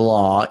teachers of the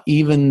law,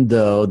 even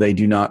though they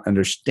do not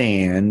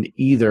understand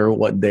either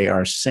what they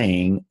are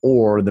saying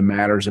or the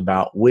matters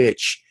about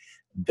which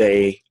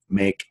they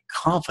make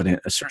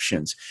confident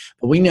assertions.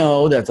 But we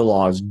know that the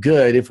law is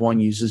good if one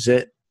uses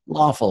it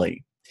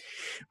lawfully.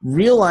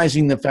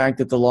 Realizing the fact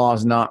that the law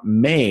is not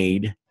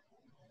made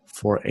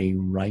for a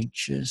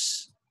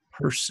righteous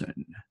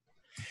person.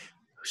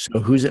 So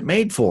who's it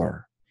made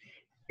for?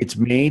 It's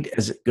made,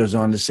 as it goes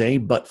on to say,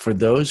 but for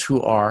those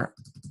who are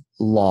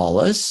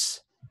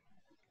lawless,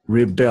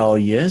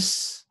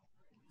 rebellious,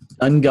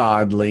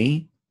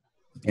 ungodly,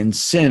 and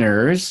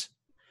sinners,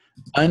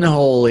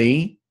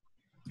 unholy,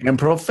 and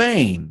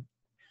profane,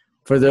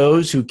 for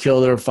those who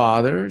kill their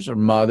fathers or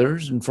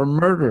mothers, and for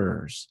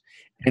murderers,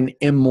 and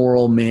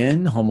immoral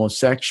men,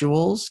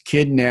 homosexuals,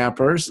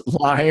 kidnappers,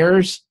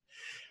 liars,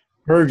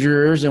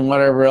 perjurers, and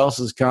whatever else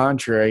is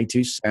contrary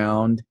to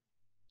sound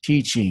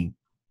teaching.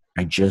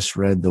 I just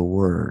read the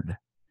word.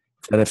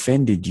 If that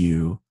offended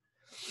you,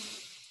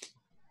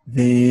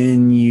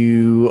 then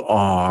you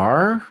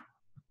are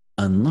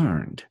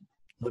unlearned.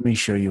 Let me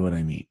show you what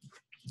I mean.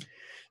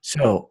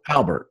 So,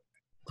 Albert,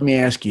 let me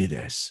ask you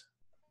this.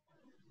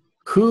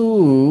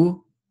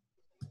 Who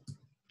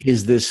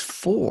is this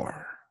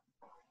for?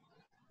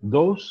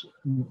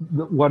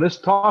 What it's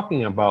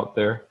talking about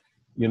there,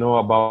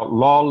 about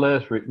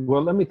lawless.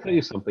 Well, let me tell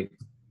you something.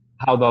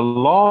 How the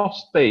law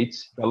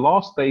states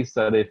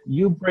that if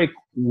you break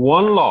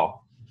one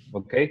law,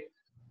 okay,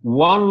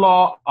 one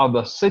law of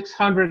the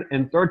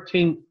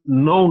 613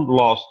 known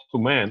laws to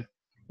man,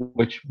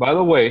 which, by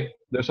the way,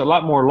 there's a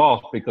lot more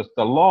laws because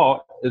the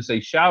law is a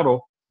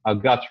shadow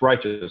of God's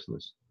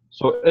righteousness.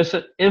 So it's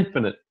an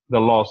infinite, the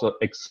laws that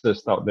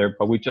exist out there,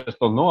 but we just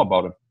don't know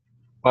about them.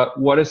 But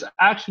what it's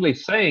actually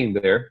saying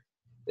there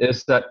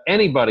is that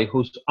anybody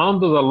who's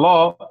under the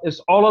law is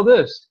all of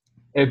this.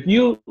 If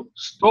you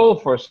stole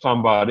for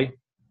somebody,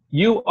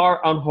 you are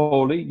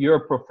unholy, you're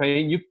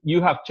profane,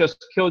 you have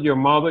just killed your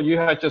mother, you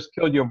have just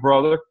killed your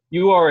brother,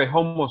 you are a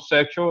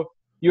homosexual,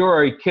 you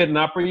are a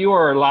kidnapper, you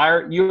are a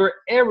liar, you're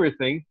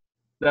everything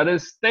that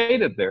is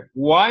stated there.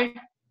 Why?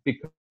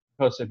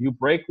 Because if you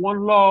break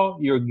one law,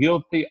 you're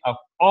guilty of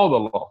all the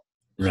law.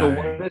 Right. So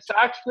what it's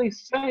actually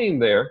saying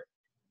there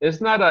is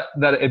not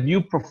that if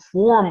you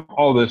perform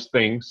all these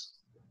things,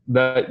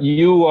 that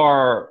you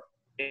are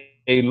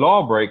a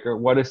lawbreaker.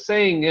 What it's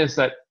saying is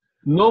that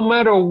no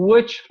matter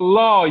which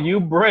law you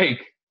break,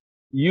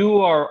 you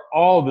are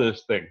all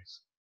these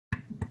things.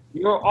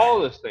 You're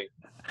all these things.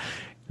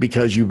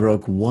 Because you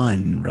broke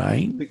one,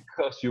 right?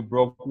 Because you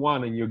broke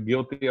one and you're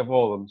guilty of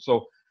all of them.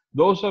 So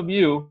those of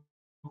you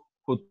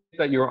who think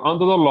that you're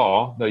under the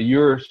law, that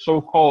you're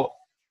so-called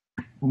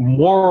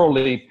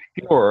morally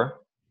pure,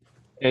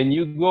 and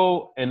you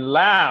go and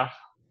laugh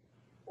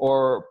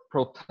or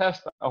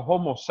protest a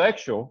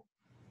homosexual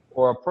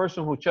or a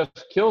person who just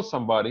killed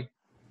somebody,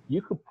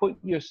 you could put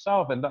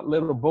yourself in that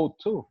little boat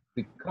too,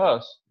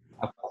 because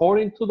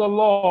according to the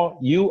law,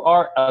 you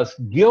are as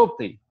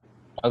guilty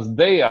as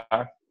they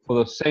are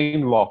for the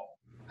same law.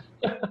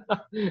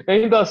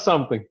 Ain't that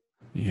something?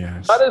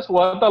 Yes. That is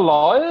what the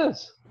law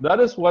is. That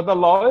is what the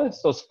law is.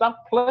 So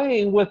stop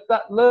playing with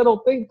that little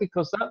thing,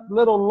 because that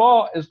little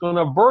law is going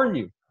to burn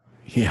you.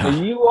 Yeah.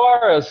 And you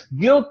are as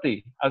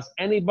guilty as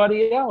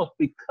anybody else,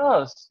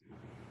 because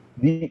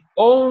the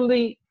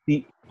only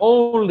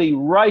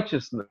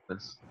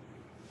righteousness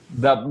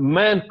that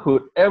man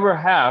could ever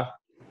have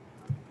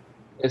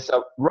is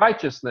a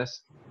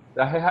righteousness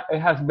that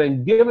has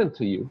been given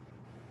to you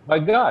by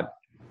God,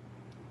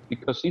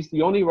 because he's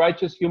the only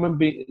righteous human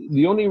being,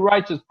 the only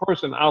righteous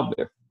person out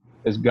there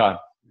is God.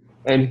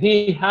 And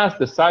he has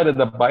decided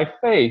that by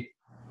faith,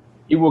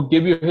 he will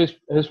give you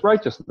his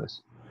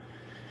righteousness.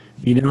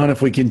 And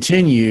if we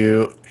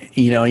continue,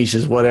 he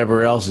says,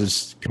 whatever else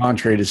is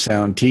contrary to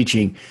sound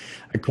teaching,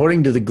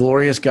 according to the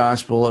glorious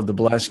gospel of the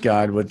blessed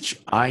God, which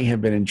I have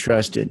been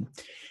entrusted,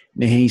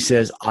 And he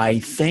says, I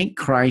thank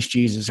Christ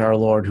Jesus our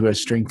Lord, who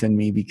has strengthened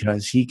me,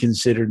 because he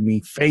considered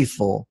me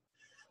faithful,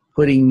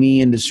 putting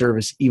me into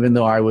service, even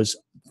though I was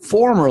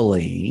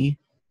formerly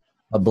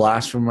a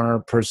blasphemer,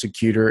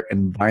 persecutor,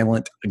 and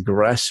violent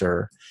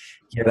aggressor.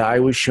 Yet I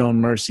was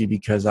shown mercy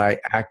because I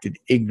acted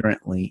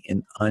ignorantly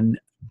in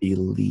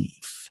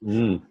unbelief.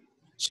 Mm.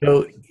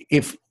 So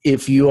if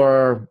you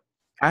are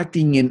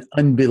acting in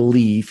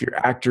unbelief,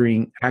 you're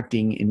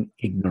acting in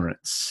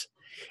ignorance.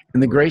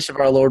 And the grace of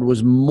our Lord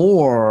was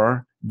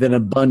more than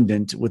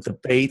abundant with the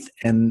faith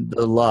and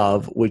the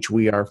love which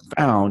we are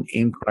found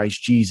in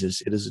Christ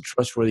Jesus. It is a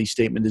trustworthy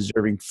statement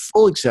deserving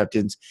full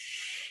acceptance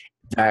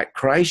that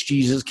Christ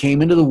Jesus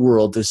came into the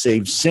world to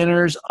save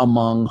sinners,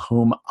 among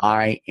whom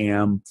I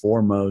am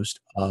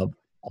foremost of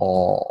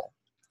all.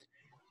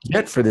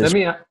 Yet for this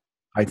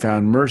I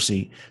found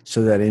mercy,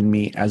 so that in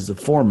me as the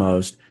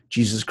foremost,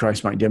 Jesus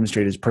Christ might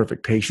demonstrate his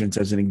perfect patience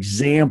as an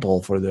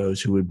example for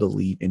those who would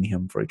believe in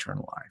him for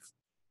eternal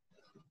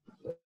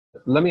life.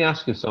 Let me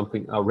ask you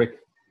something, Rick.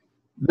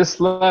 This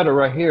letter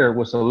right here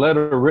was a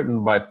letter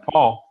written by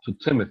Paul to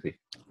Timothy.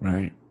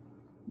 Right.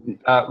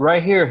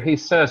 Right here, he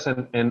says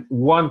in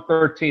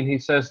 1:13, he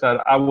says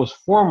that I was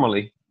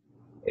formerly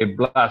a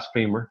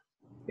blasphemer,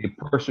 a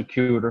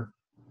persecutor,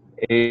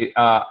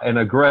 an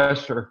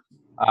aggressor.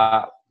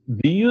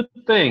 Do you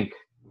think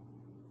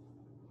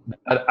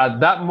that at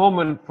that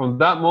moment, from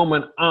that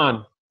moment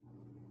on,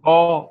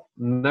 Paul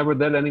never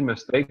did any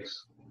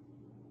mistakes?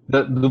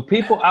 Do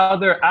people out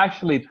there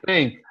actually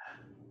think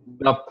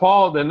that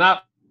Paul did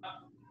not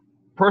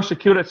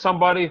persecuted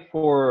somebody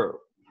for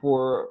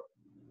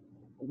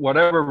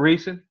whatever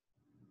reason?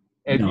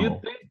 If you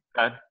think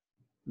that,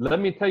 let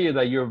me tell you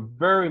that you're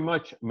very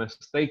much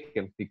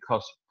mistaken,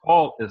 because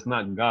Paul is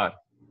not God.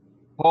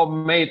 Paul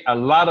made a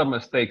lot of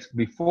mistakes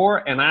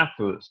before and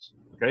after this,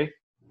 okay?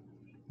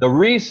 The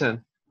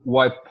reason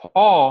why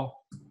Paul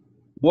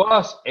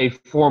was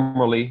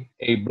formerly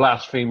a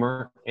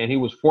blasphemer, and he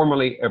was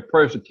formerly a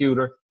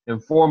persecutor,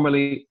 and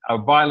formerly a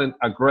violent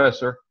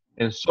aggressor,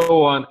 and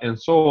so on,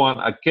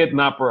 a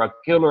kidnapper, a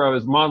killer of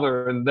his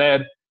mother and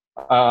dad,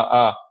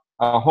 a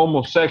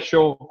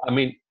homosexual. I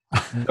mean,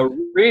 the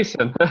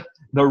reason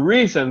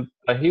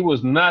that he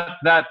was not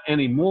that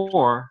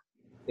anymore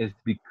is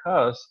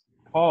because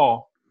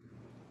Paul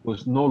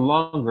was no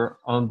longer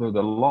under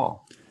the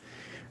law.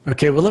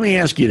 Okay, well, let me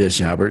ask you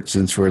this, Albert,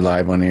 since we're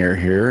live on air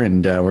here,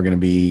 and we're going to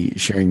be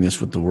sharing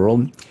this with the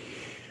world.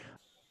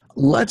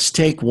 Let's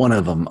take one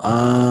of them.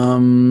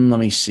 Let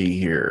me see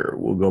here.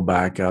 We'll go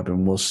back up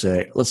and we'll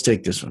say, let's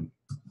take this one.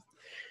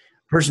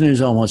 Person who's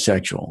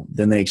homosexual,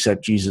 then they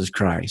accept Jesus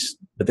Christ,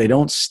 but they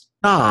don't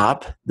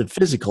stop the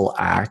physical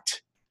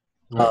act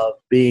of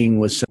being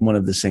with someone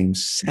of the same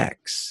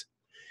sex.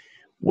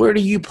 Where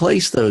do you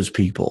place those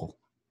people?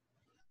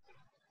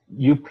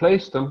 You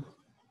place them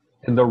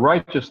in the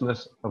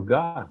righteousness of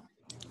God.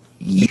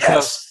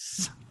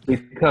 Yes.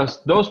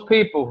 Because those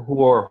people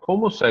who are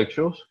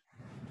homosexuals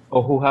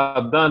or who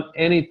have done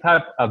any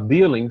type of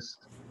dealings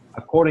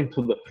according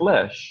to the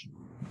flesh,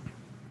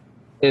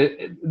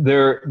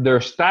 their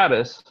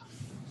status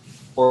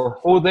or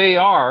who they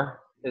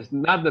are is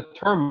not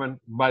determined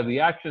by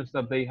the actions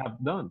that they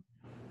have done.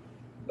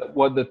 But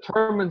what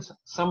determines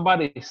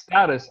somebody's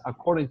status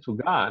according to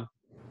God,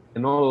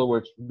 in other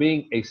words,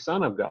 being a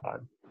son of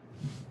God,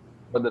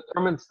 what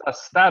determines that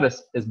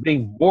status is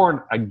being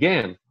born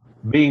again,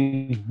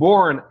 being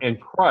born in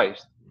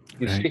Christ.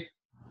 You see,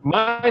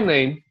 my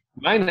name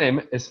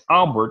is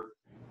Albert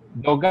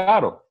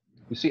Delgado.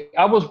 You see,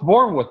 I was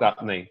born with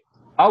that name.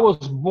 I was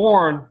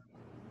born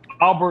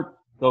Albert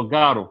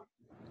Delgado.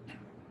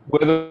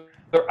 Whether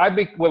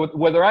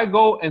I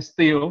go and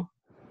steal,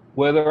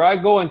 whether I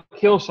go and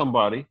kill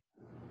somebody,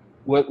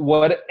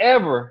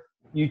 whatever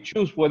you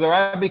choose, whether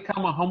I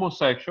become a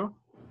homosexual,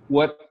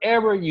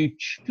 whatever you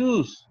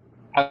choose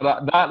out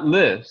of that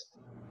list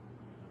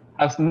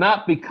has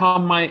not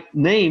become my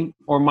name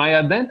or my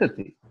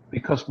identity.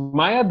 Because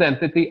my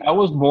identity, I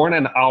was born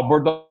an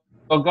Albert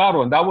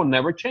Delgado, and that will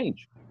never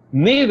change.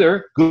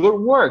 Neither good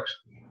works.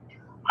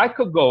 I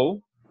could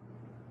go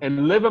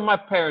and live in my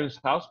parents'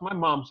 house, my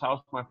mom's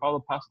house. My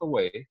father passed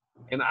away,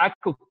 and I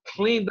could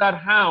clean that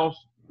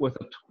house with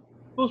a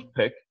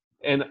toothpick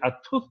and a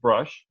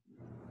toothbrush.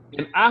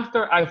 And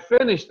after I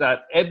finish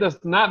that, it does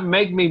not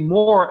make me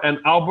more an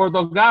Albert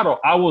Delgado.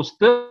 I will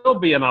still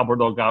be an Albert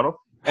Delgado.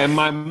 And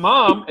my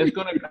mom is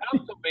going to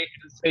come to me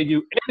and say,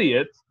 "You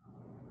idiot,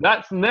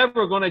 that's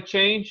never going to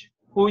change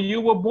who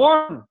you were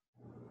born.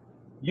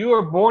 You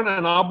were born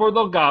an Albert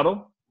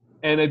Delgado.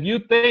 And if you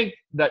think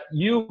that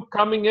you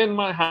coming in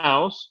my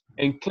house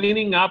and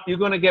cleaning up, you're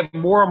going to get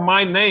more of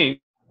my name,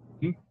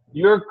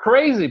 you're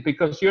crazy,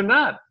 because you're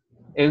not."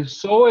 And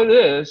so it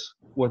is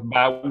with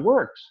bad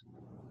works.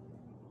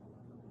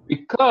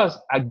 Because,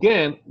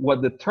 again,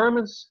 what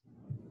determines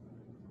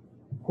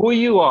who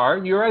you are,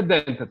 your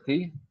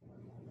identity,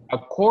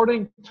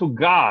 according to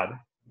God,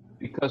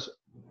 because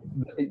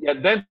the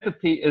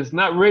identity is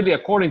not really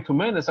according to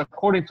men, it's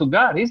according to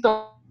God. He's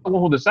the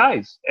one who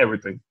decides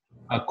everything.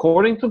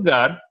 According to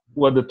God,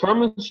 what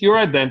determines your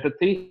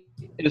identity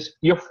is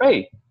your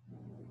faith.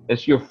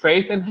 It's your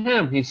faith in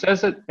him. He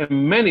says it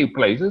in many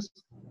places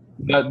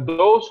that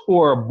those who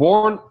are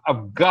born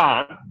of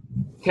God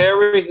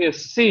carry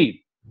his seed.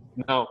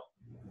 Now,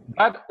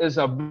 that is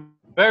a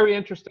very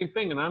interesting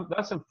thing, and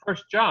that's in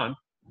First John.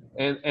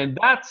 And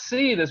that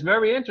seed is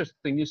very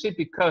interesting, you see,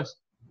 because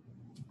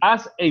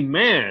as a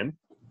man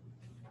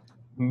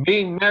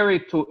being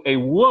married to a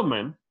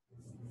woman,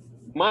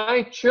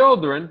 my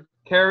children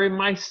carry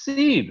my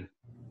seed.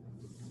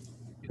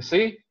 You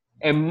see?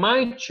 And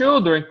my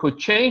children could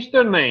change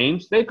their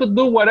names. They could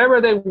do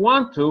whatever they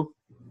want to,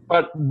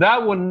 but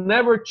that will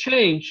never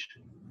change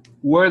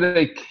where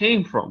they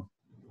came from.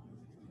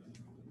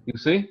 You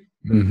see?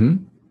 Mm-hmm.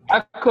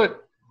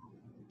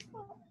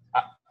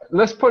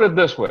 Let's put it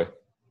this way.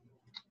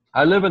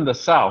 I live in the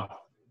South,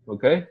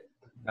 okay?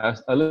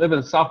 I live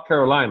in South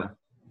Carolina.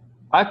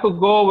 I could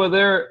go over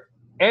there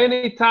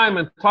anytime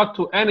and talk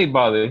to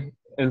anybody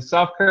in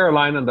South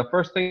Carolina, and the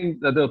first thing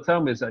that they'll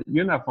tell me is that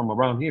you're not from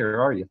around here,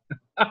 are you?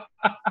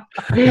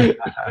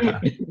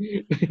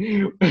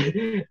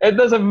 It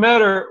doesn't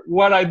matter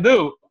what I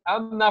do.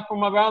 I'm not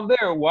from around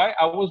there. Why?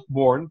 I was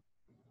born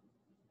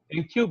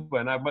in Cuba.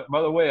 And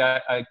by the way,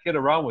 I kid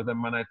around with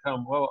them and I tell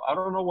them, well, I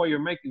don't know why you're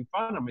making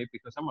fun of me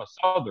because I'm a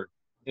Southern.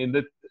 And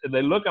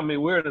they look at me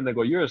weird and they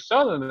go, you're a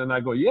Southern? And I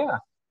go, yeah.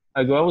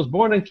 I go, I was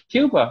born in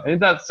Cuba. Ain't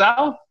that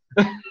South?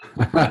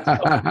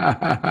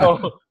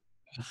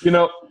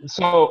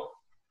 So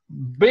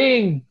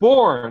being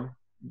born,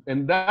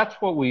 and that's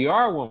what we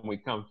are when we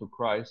come to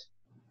Christ,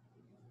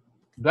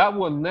 that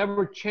will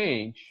never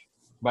change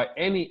by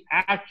any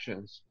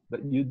actions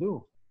that you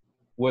do,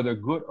 whether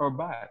good or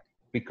bad,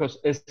 because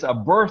it's a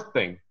birth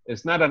thing.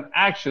 It's not an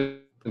action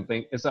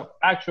thing. It's an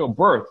actual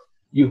birth.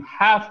 You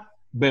have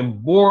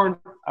been born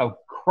of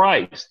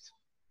Christ.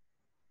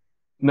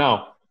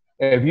 Now,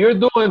 if you're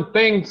doing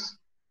things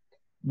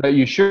that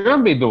you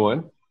shouldn't be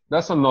doing,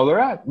 that's another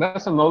act.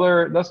 That's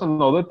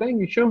another thing.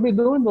 You shouldn't be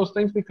doing those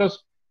things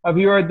because of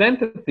your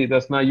identity.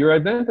 That's not your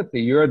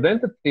identity. Your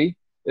identity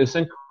is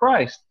in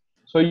Christ.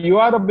 So you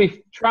ought to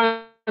be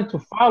trying to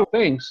follow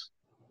things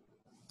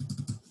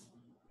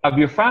of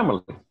your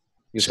family.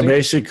 So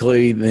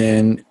basically,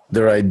 then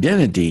their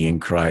identity in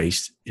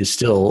Christ is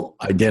still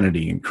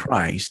identity in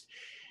Christ.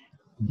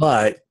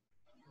 But,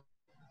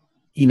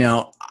 I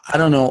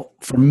don't know,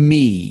 for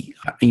me,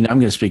 I'm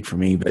going to speak for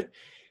me, but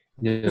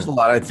there's a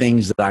lot of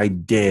things that I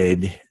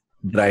did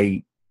that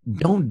I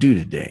don't do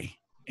today.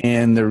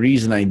 And the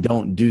reason I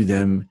don't do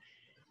them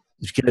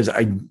is because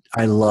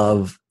I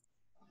love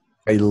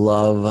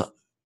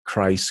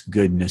Christ's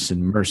goodness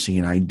and mercy,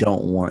 and I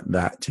don't want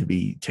that to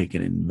be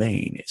taken in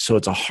vain. So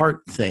it's a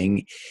heart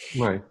thing.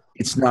 Right.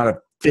 It's not a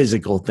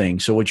physical thing.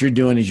 So what you're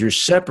doing is you're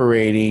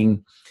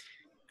separating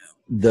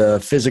the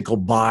physical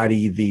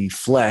body, the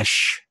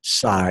flesh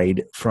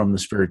side from the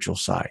spiritual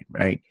side,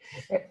 right?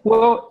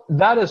 Well,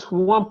 that is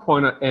one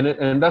point,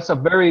 and that's a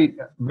very,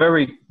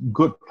 very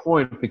good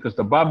point, because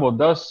the Bible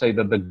does say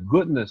that the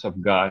goodness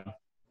of God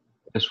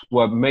is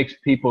what makes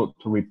people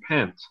to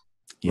repent,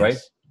 right?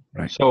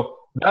 Right. So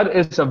that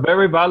is a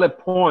very valid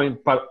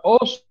point, but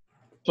also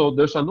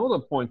there's another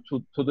point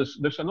to this.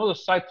 There's another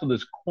side to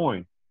this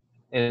coin,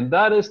 and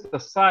that is the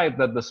side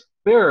that the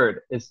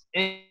Spirit is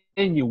in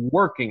you,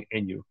 working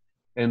in you.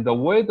 And the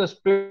way the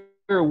Spirit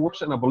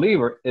works in a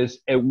believer is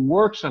it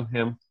works on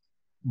him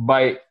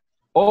by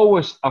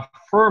always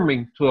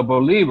affirming to a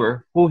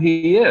believer who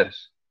he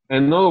is.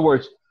 In other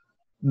words,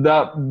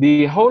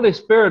 the Holy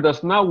Spirit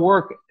does not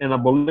work in a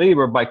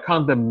believer by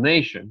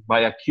condemnation,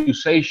 by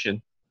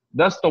accusation.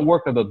 That's the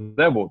work of the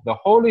devil. The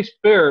Holy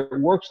Spirit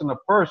works in a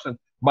person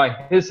by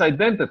his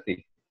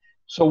identity.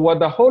 So what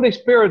the Holy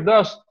Spirit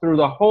does through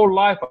the whole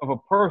life of a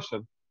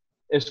person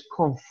is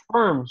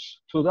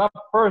confirms to that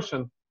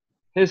person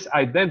his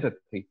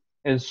identity.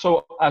 And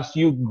so as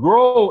you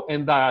grow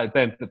in that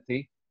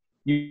identity,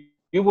 you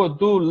will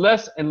do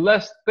less and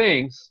less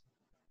things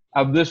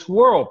of this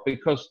world,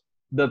 because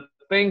the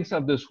things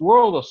of this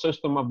world, the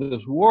system of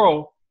this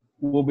world,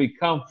 will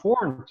become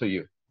foreign to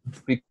you,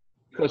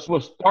 because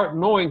we'll start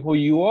knowing who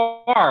you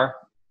are,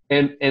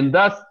 and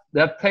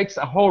that takes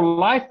a whole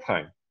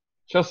lifetime.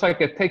 Just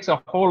like it takes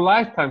a whole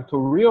lifetime to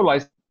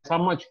realize how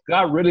much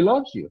God really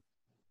loves you.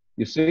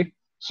 You see?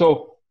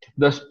 So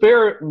the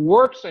Spirit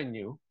works in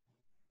you,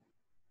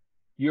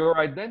 your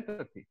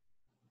identity.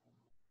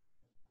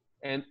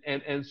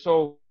 And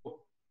so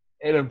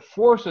it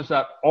enforces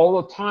that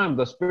all the time.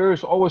 The Spirit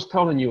is always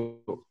telling you,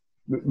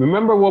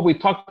 remember what we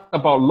talked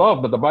about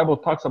love, that the Bible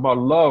talks about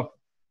love,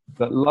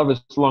 that love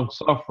is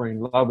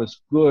long-suffering, love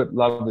is good,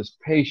 love is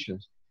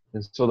patience.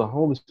 And so the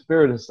Holy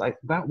Spirit is like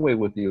that way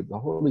with you. The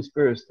Holy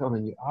Spirit is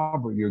telling you,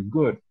 Albert, you're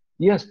good.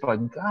 Yes, but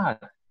God,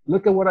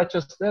 look at what I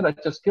just did. I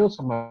just killed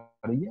somebody.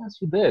 Yes,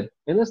 you did.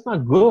 And it's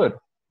not good.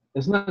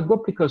 It's not good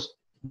because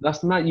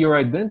that's not your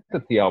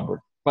identity,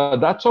 Albert. But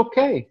that's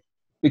okay,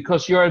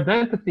 because your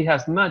identity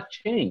has not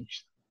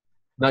changed.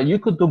 Now, you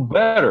could do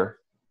better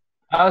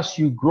as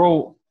you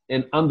grow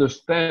and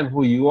understand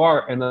who you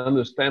are and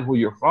understand who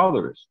your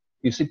Father is.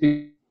 You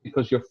see,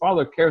 because your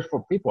father cares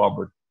for people,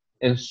 Albert.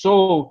 And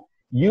so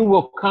you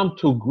will come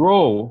to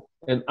grow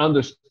and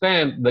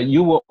understand that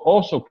you will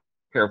also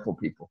care for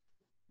people.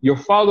 Your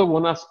father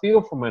will not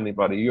steal from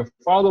anybody. Your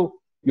father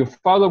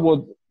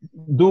will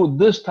do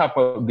this type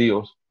of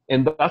deals.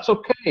 And that's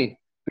okay,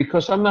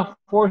 because I'm not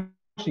forcing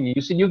you.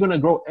 You see, you're going to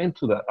grow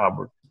into that,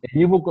 Albert.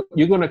 And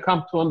you're going to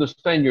come to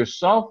understand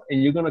yourself,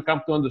 and you're going to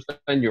come to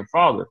understand your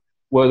father,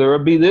 whether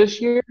it be this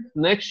year,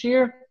 next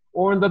year,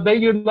 or on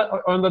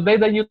the day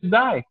that you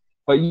die.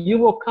 But you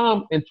will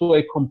come into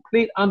a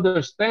complete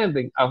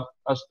understanding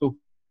as to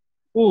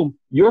whom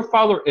your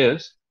father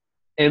is.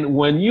 And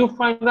when you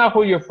find out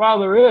who your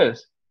father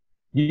is,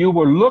 you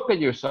will look at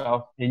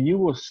yourself and you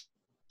will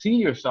see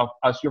yourself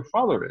as your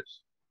father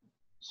is.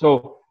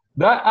 So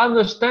that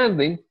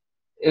understanding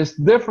is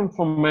different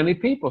from many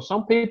people.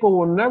 Some people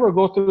will never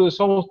go through this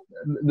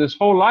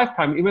whole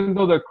lifetime, even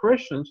though they're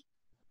Christians.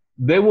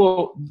 They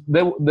will,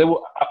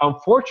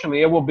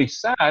 unfortunately, it will be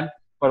sad,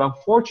 but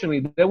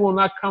unfortunately, they will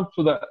not come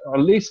to at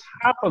least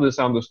half of this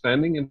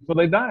understanding until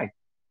they die.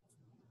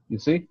 You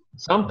see,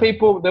 some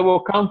people, they will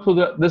come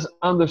to this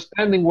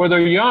understanding where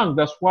they're young.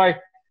 That's why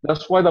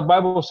the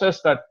Bible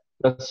says that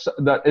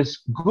it's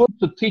good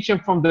to teach them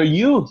from their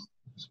youth.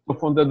 So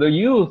from their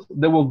youth,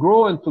 they will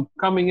grow into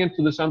coming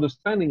into this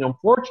understanding.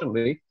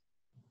 Unfortunately,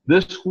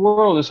 this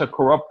world is a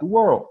corrupt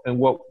world, and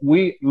what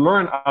we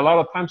learn a lot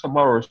of times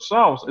about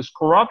ourselves is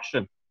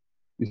corruption.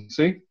 You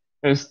see,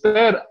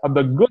 instead of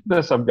the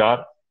goodness of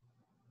God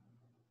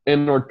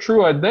and our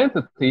true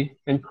identity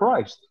in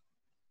Christ.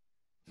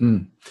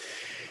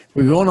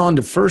 We're going on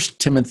to 1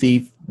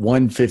 Timothy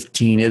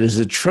 1:15. It is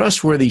a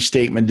trustworthy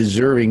statement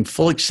deserving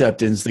full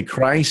acceptance that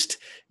Christ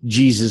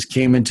Jesus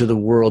came into the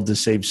world to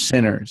save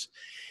sinners,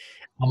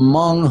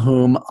 among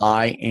whom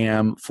I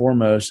am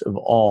foremost of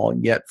all.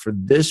 Yet for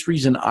this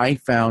reason I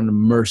found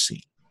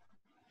mercy.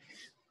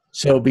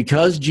 So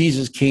because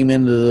Jesus came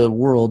into the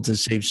world to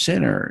save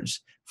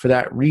sinners, for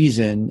that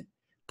reason,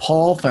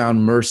 Paul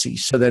found mercy,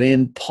 so that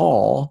in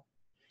Paul,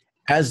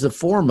 as the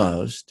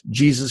foremost,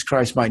 Jesus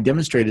Christ might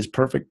demonstrate his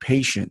perfect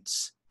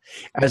patience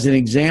as an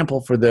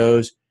example for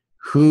those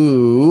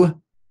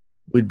who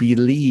would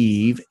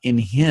believe in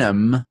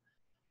him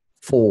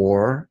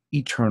for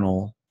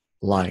eternal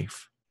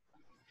life.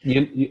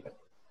 You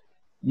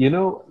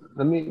know,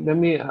 let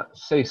me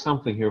say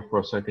something here for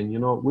a second. You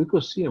know, we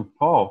could see in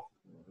Paul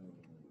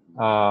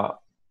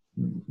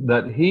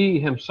that he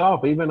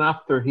himself, even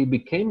after he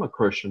became a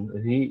Christian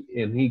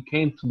and he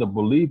came to the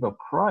belief of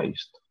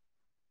Christ,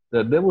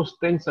 that there was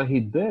things that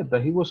he did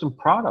that he wasn't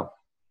proud of.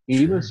 He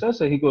even says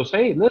that. He goes,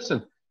 hey,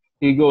 listen,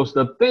 he goes,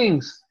 the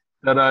things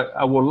that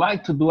I would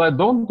like to do, I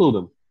don't do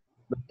them.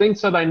 The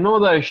things that I know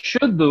that I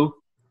should do,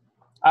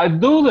 I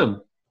do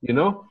them, you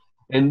know.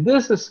 And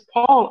this is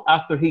Paul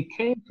after he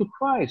came to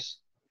Christ.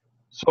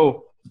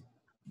 So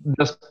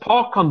does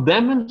Paul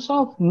condemn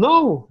himself?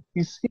 No,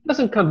 he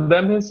doesn't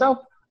condemn himself.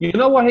 You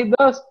know what he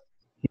does?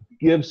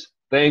 He gives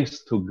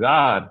thanks to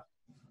God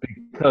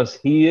because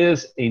he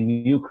is a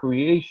new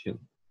creation.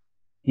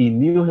 He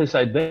knew his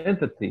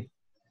identity,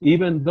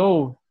 even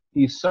though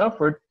he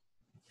suffered,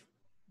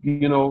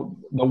 you know,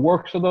 the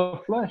works of the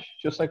flesh,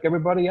 just like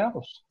everybody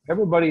else.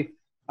 Everybody,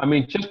 I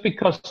mean, just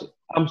because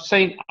I'm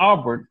St.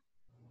 Albert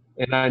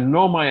and I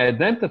know my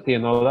identity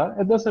and all that,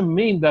 it doesn't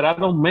mean that I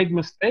don't make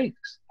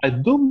mistakes. I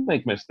do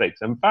make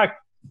mistakes. In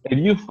fact, if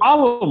you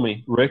follow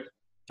me, Rick,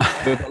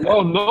 with a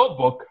little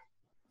notebook,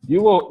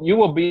 you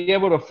will be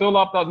able to fill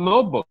up that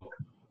notebook.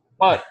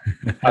 But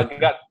I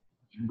got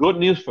good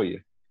news for you,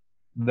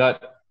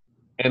 that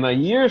in a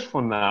years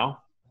from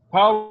now,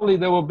 probably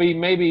there will be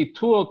maybe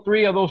 2 or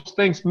 3 of those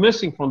things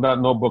missing from that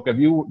notebook if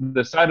you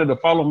decided to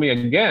follow me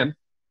again.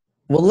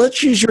 Well,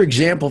 let's use your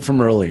example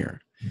from earlier.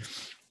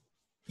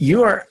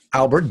 You are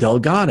Albert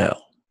Delgado.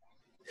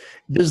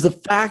 Does the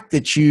fact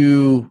that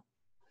you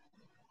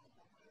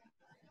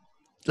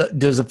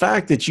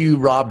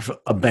robbed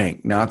a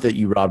bank, not that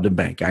you robbed a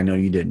bank, I know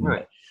you didn't.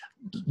 Right.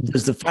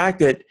 Does the fact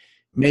that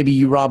maybe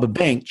you rob a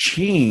bank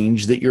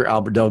change that you're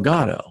Albert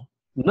Delgado?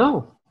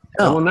 No.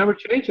 I will never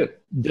change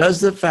it.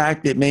 Does the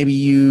fact that maybe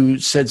you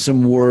said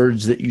some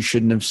words that you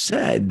shouldn't have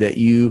said, that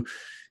you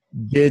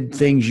did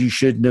things you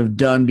shouldn't have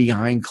done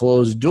behind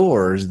closed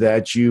doors,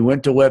 that you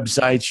went to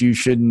websites you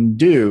shouldn't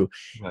do,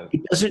 right,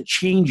 it doesn't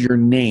change your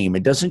name.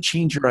 It doesn't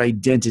change your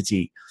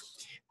identity.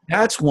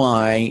 That's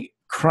why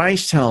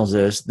Christ tells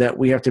us that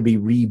we have to be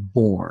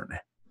reborn.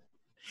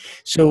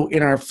 So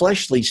in our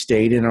fleshly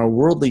state, in our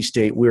worldly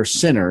state, we're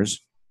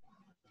sinners.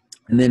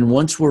 And then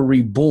once we're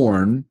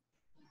reborn,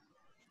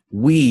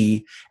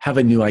 we have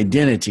a new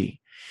identity.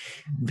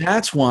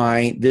 That's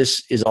why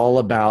this is all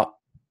about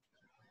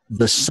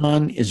the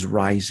sun is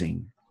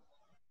rising.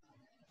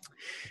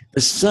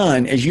 The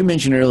sun, as you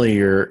mentioned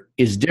earlier,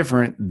 is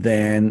different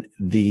than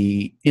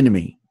the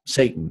enemy,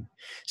 Satan.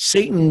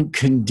 Satan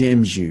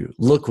condemns you.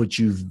 Look what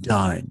you've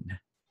done,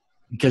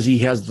 because he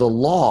has the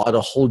law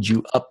to hold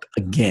you up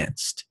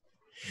against.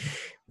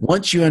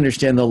 Once you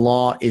understand the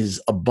law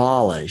is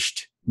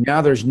abolished,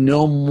 now there's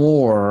no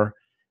more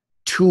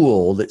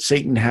tool that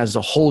Satan has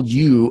to hold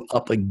you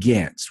up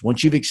against.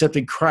 Once you've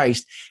accepted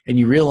Christ and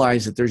you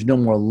realize that there's no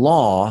more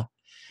law,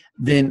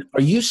 then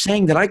are you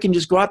saying that I can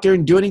just go out there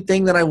and do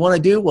anything that I want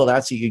to do? Well,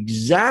 that's the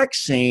exact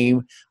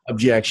same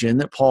objection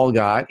that Paul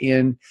got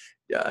in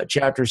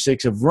chapter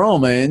 6 of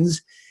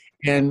Romans.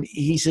 And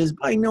he says,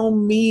 by no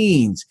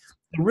means.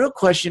 The real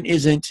question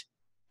isn't,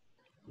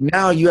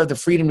 now you have the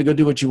freedom to go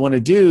do what you want to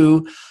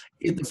do.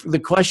 The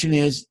question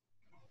is,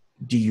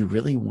 do you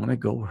really want to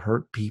go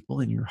hurt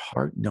people in your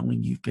heart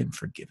knowing you've been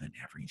forgiven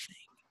everything?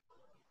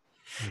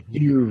 Mm-hmm. Do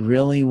you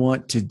really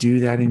want to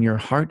do that in your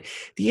heart?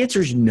 The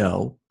answer is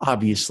no,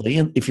 obviously.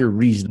 And if you're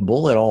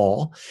reasonable at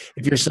all,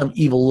 if you're some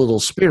evil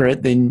little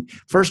spirit, then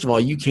first of all,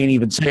 you can't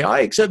even say, I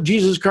accept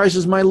Jesus Christ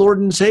as my Lord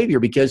and Savior,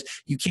 because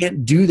you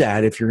can't do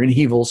that if you're an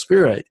evil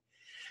spirit.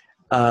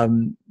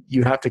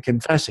 You have to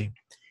confess him.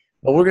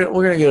 But we're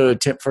going to go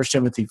to 1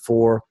 Timothy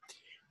 4.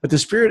 But the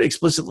Spirit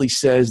explicitly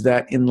says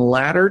that in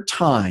latter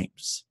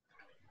times,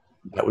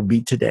 that would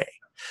be today,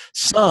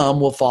 some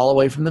will fall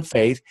away from the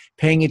faith,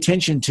 paying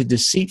attention to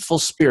deceitful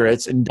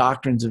spirits and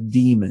doctrines of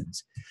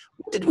demons.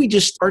 What did we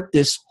just start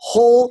this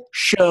whole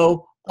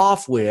show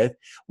off with?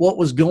 What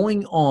was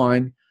going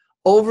on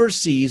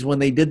overseas when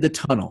they did the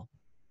tunnel?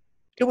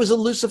 It was a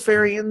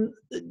Luciferian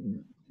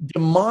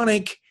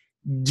demonic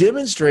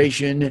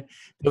demonstration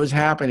that was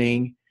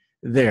happening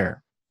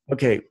there.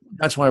 Okay,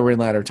 that's why we're in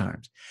latter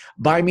times.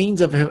 By means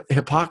of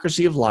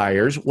hypocrisy of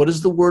liars. What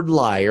is the word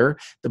liar?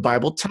 The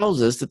Bible tells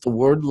us that the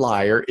word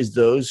liar is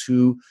those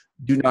who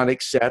do not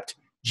accept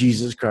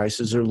Jesus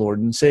Christ as their Lord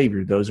and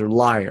Savior. Those are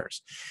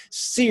liars.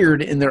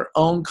 Seared in their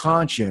own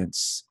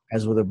conscience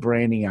as with a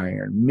branding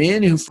iron.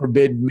 Men who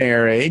forbid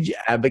marriage,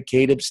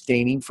 advocate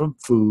abstaining from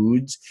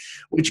foods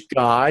which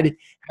God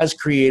has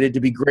created to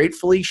be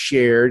gratefully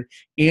shared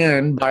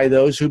in by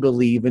those who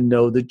believe and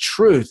know the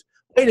truth.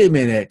 Wait a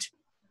minute.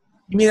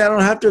 You mean I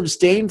don't have to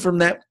abstain from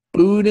that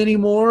food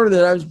anymore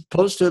that I was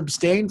supposed to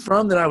abstain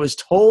from, that I was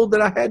told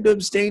that I had to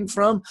abstain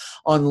from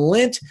on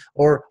Lent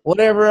or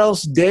whatever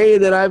else day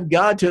that I've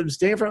got to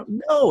abstain from?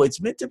 No, it's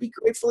meant to be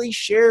gratefully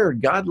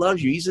shared. God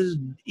loves you. He says,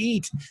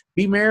 eat,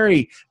 be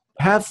merry,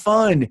 have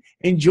fun,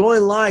 enjoy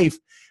life,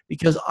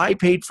 because I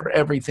paid for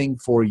everything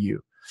for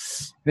you.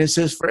 And it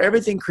says, for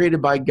everything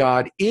created by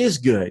God is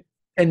good,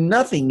 and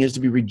nothing is to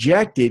be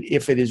rejected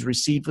if it is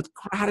received with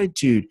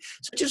gratitude.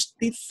 So just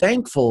be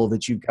thankful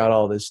that you've got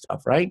all this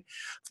stuff, right?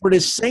 For it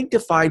is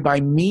sanctified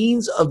by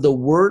means of the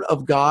word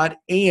of God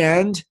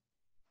and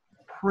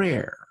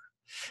prayer.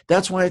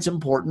 That's why it's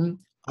important,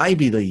 I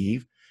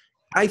believe.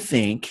 I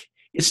think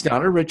it's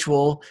not a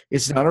ritual,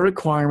 it's not a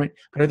requirement,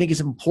 but I think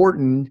it's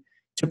important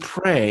to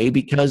pray,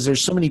 because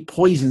there's so many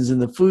poisons in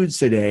the foods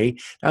today.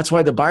 That's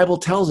why the Bible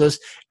tells us,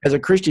 as a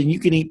Christian, you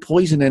can eat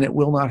poison and it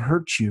will not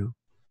hurt you.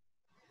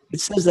 It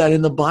says that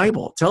in the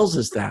Bible. It tells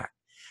us that.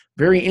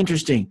 Very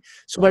interesting.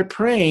 So by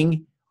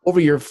praying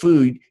over your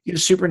food, you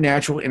have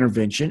supernatural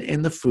intervention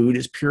and the food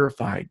is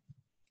purified.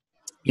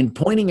 In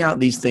pointing out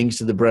these things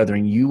to the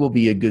brethren, you will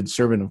be a good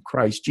servant of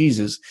Christ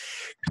Jesus,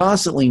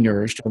 constantly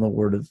nourished on the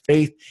word of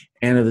faith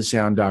and of the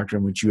sound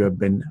doctrine which you have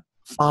been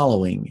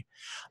following,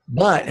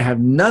 but have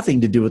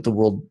nothing to do with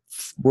the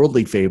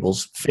worldly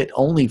fables fit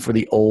only for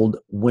the old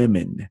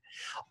women.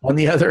 On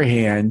the other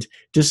hand,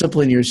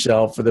 discipline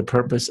yourself for the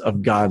purpose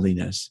of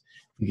godliness.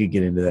 We could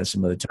get into that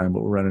some other time,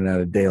 but we're running out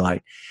of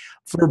daylight.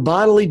 For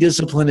bodily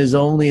discipline is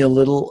only a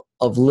little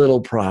of little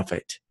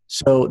profit.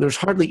 So there's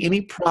hardly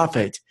any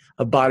profit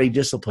of body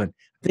discipline.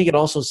 I think it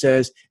also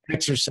says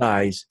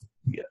exercise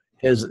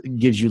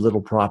gives you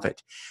little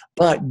profit.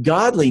 But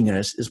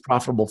godliness is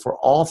profitable for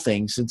all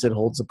things, since it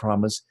holds the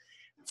promise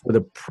for the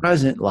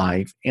present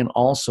life and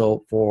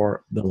also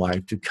for the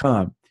life to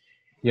come.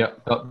 Yeah,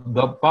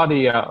 the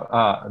body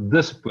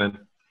discipline.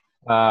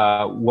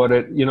 What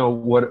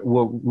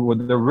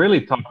they're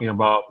really talking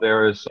about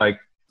there is like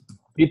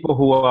people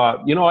who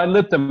I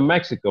lived in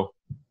Mexico,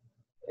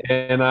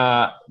 and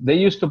there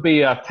used to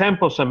be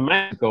temples in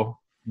Mexico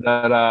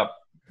that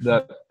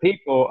the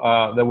people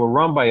that were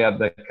run by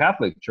the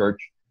Catholic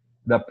Church.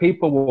 The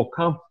people will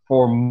come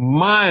for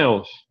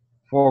miles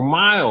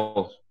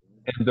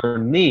in their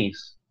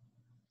knees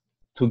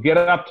to get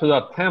up to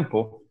that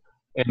temple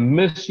and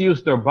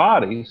misuse their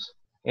bodies,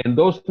 and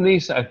those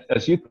knees,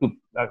 as you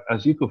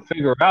could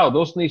figure out,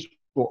 those knees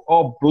were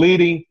all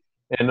bleeding,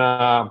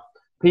 and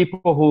people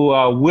who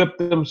whipped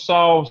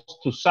themselves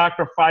to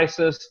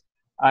sacrifices.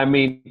 I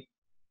mean,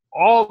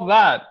 all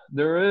that.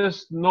 There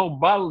is no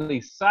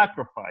bodily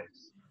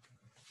sacrifice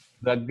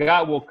that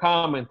God will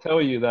come and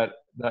tell you that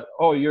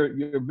oh,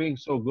 you're being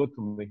so good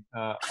to me.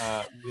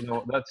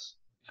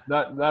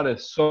 That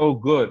is so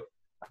good.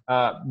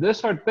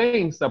 These are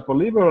things that,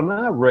 believe it or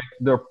not, Rick,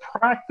 they're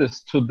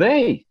practiced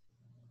today.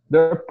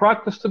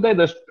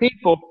 There's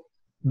people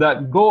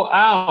that go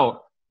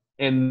out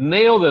and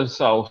nail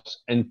themselves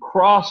in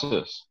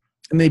crosses.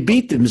 And they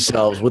beat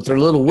themselves with their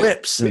little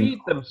whips. And they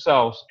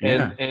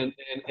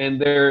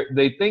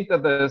think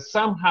that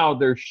somehow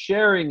they're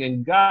sharing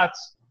in God's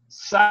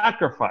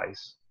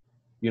sacrifice.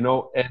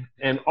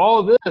 and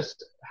all this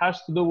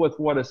has to do with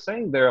what it's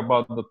saying there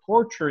about the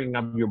torturing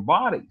of your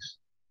bodies.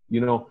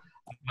 You know,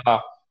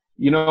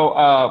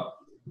 uh,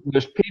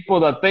 there's people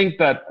that think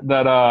that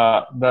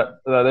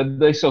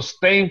they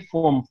sustain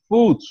from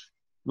foods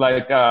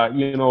like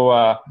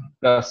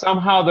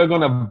somehow they're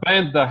going to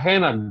bend the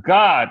hand of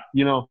God,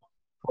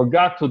 for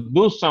God to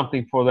do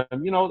something for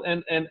them,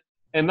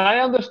 and I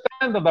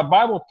understand that the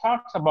Bible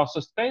talks about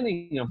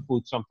sustaining on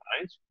food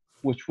sometimes,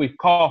 which we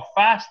call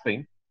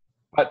fasting.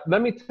 But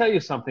let me tell you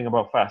something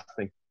about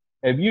fasting.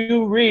 If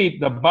you read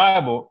the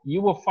Bible,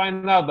 you will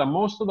find out that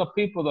most of the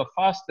people that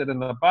fasted in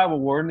the Bible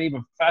weren't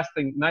even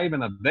fasting, not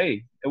even a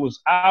day. It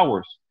was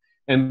hours.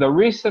 And the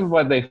reason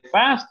why they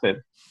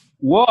fasted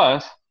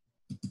was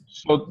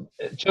so,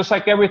 just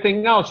like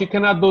everything else, you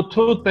cannot do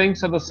two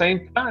things at the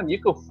same time. You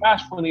could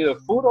fast from either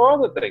food or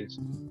other things.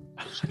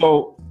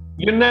 So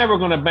you're never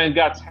going to bend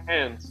God's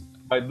hands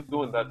by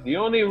doing that. The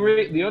only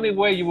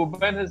way you will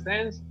bend his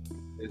hands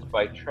is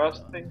by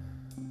trusting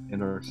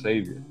in our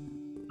Savior.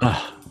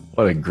 Oh,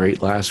 what a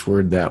great last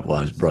word that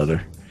was,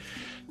 brother.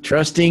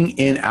 Trusting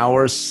in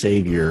our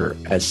Savior,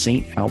 as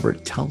St.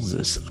 Albert tells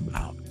us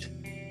about.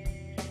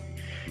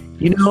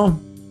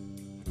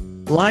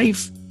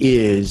 Life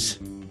is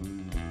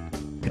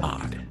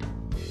God.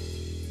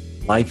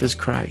 Life is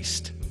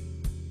Christ.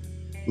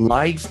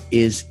 Life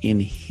is in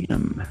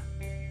him,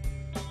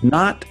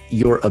 not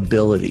your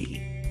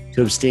ability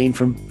to abstain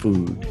from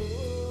food,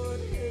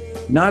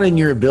 not in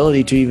your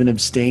ability to even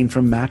abstain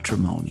from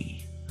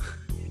matrimony,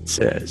 it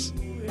says.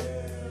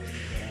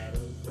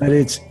 But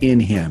it's in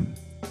him,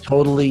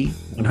 totally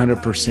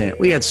 100%.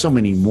 We had so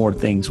many more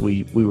things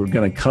we were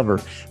going to cover,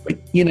 but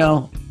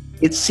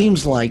it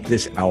seems like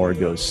this hour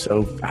goes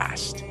so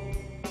fast,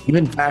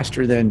 even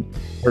faster than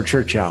our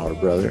church hour,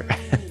 brother.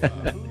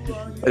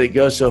 But it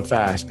goes so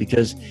fast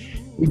because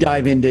we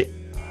dive into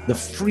the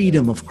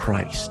freedom of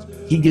Christ.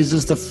 He gives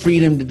us the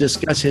freedom to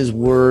discuss his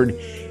word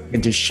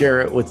and to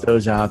share it with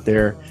those out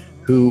there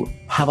who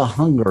have a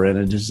hunger and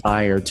a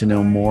desire to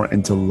know more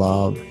and to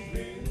love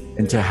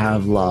and to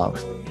have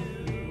love.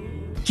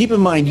 Keep in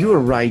mind, you are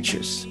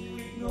righteous.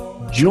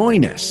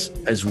 Join us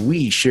as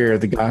we share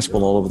the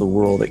gospel all over the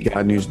world at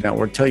God News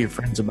Network. Tell your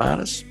friends about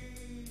us.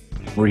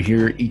 We're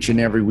here each and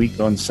every week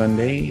on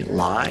Sunday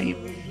live.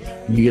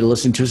 You get to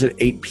listen to us at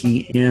 8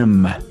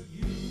 p.m.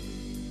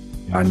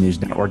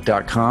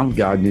 GodNewsNetwork.com,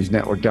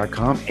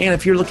 GodNewsNetwork.com. And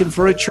if you're looking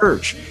for a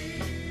church,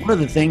 one of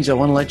the things I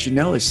want to let you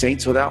know is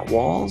Saints Without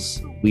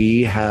Walls.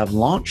 We have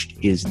launched,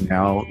 is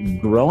now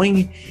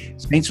growing.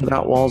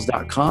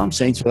 SaintsWithoutWalls.com,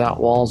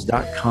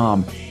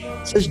 SaintsWithoutWalls.com.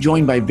 It says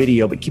join by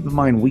video, but keep in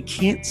mind, we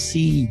can't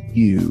see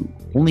you.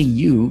 Only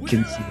you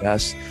can see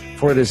us,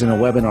 for it is in a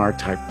webinar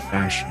type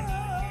fashion.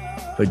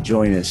 But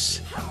join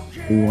us.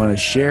 We want to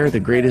share the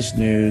greatest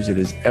news that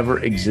has ever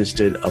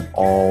existed of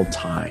all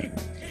time.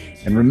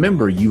 And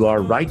remember, you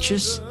are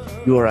righteous,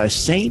 you are a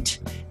saint,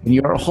 and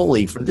you are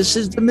holy. For this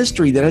is the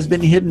mystery that has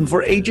been hidden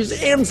for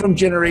ages and from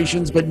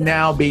generations, but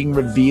now being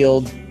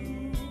revealed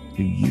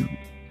to you.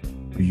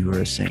 For you are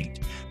a saint.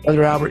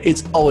 Brother Albert,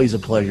 it's always a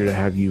pleasure to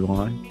have you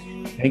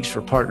on. Thanks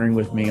for partnering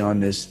with me on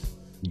this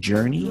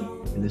journey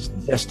and this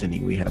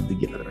destiny we have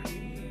together.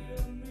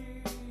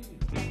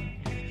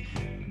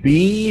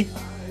 Be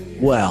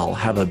well.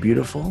 Have a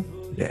beautiful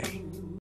day.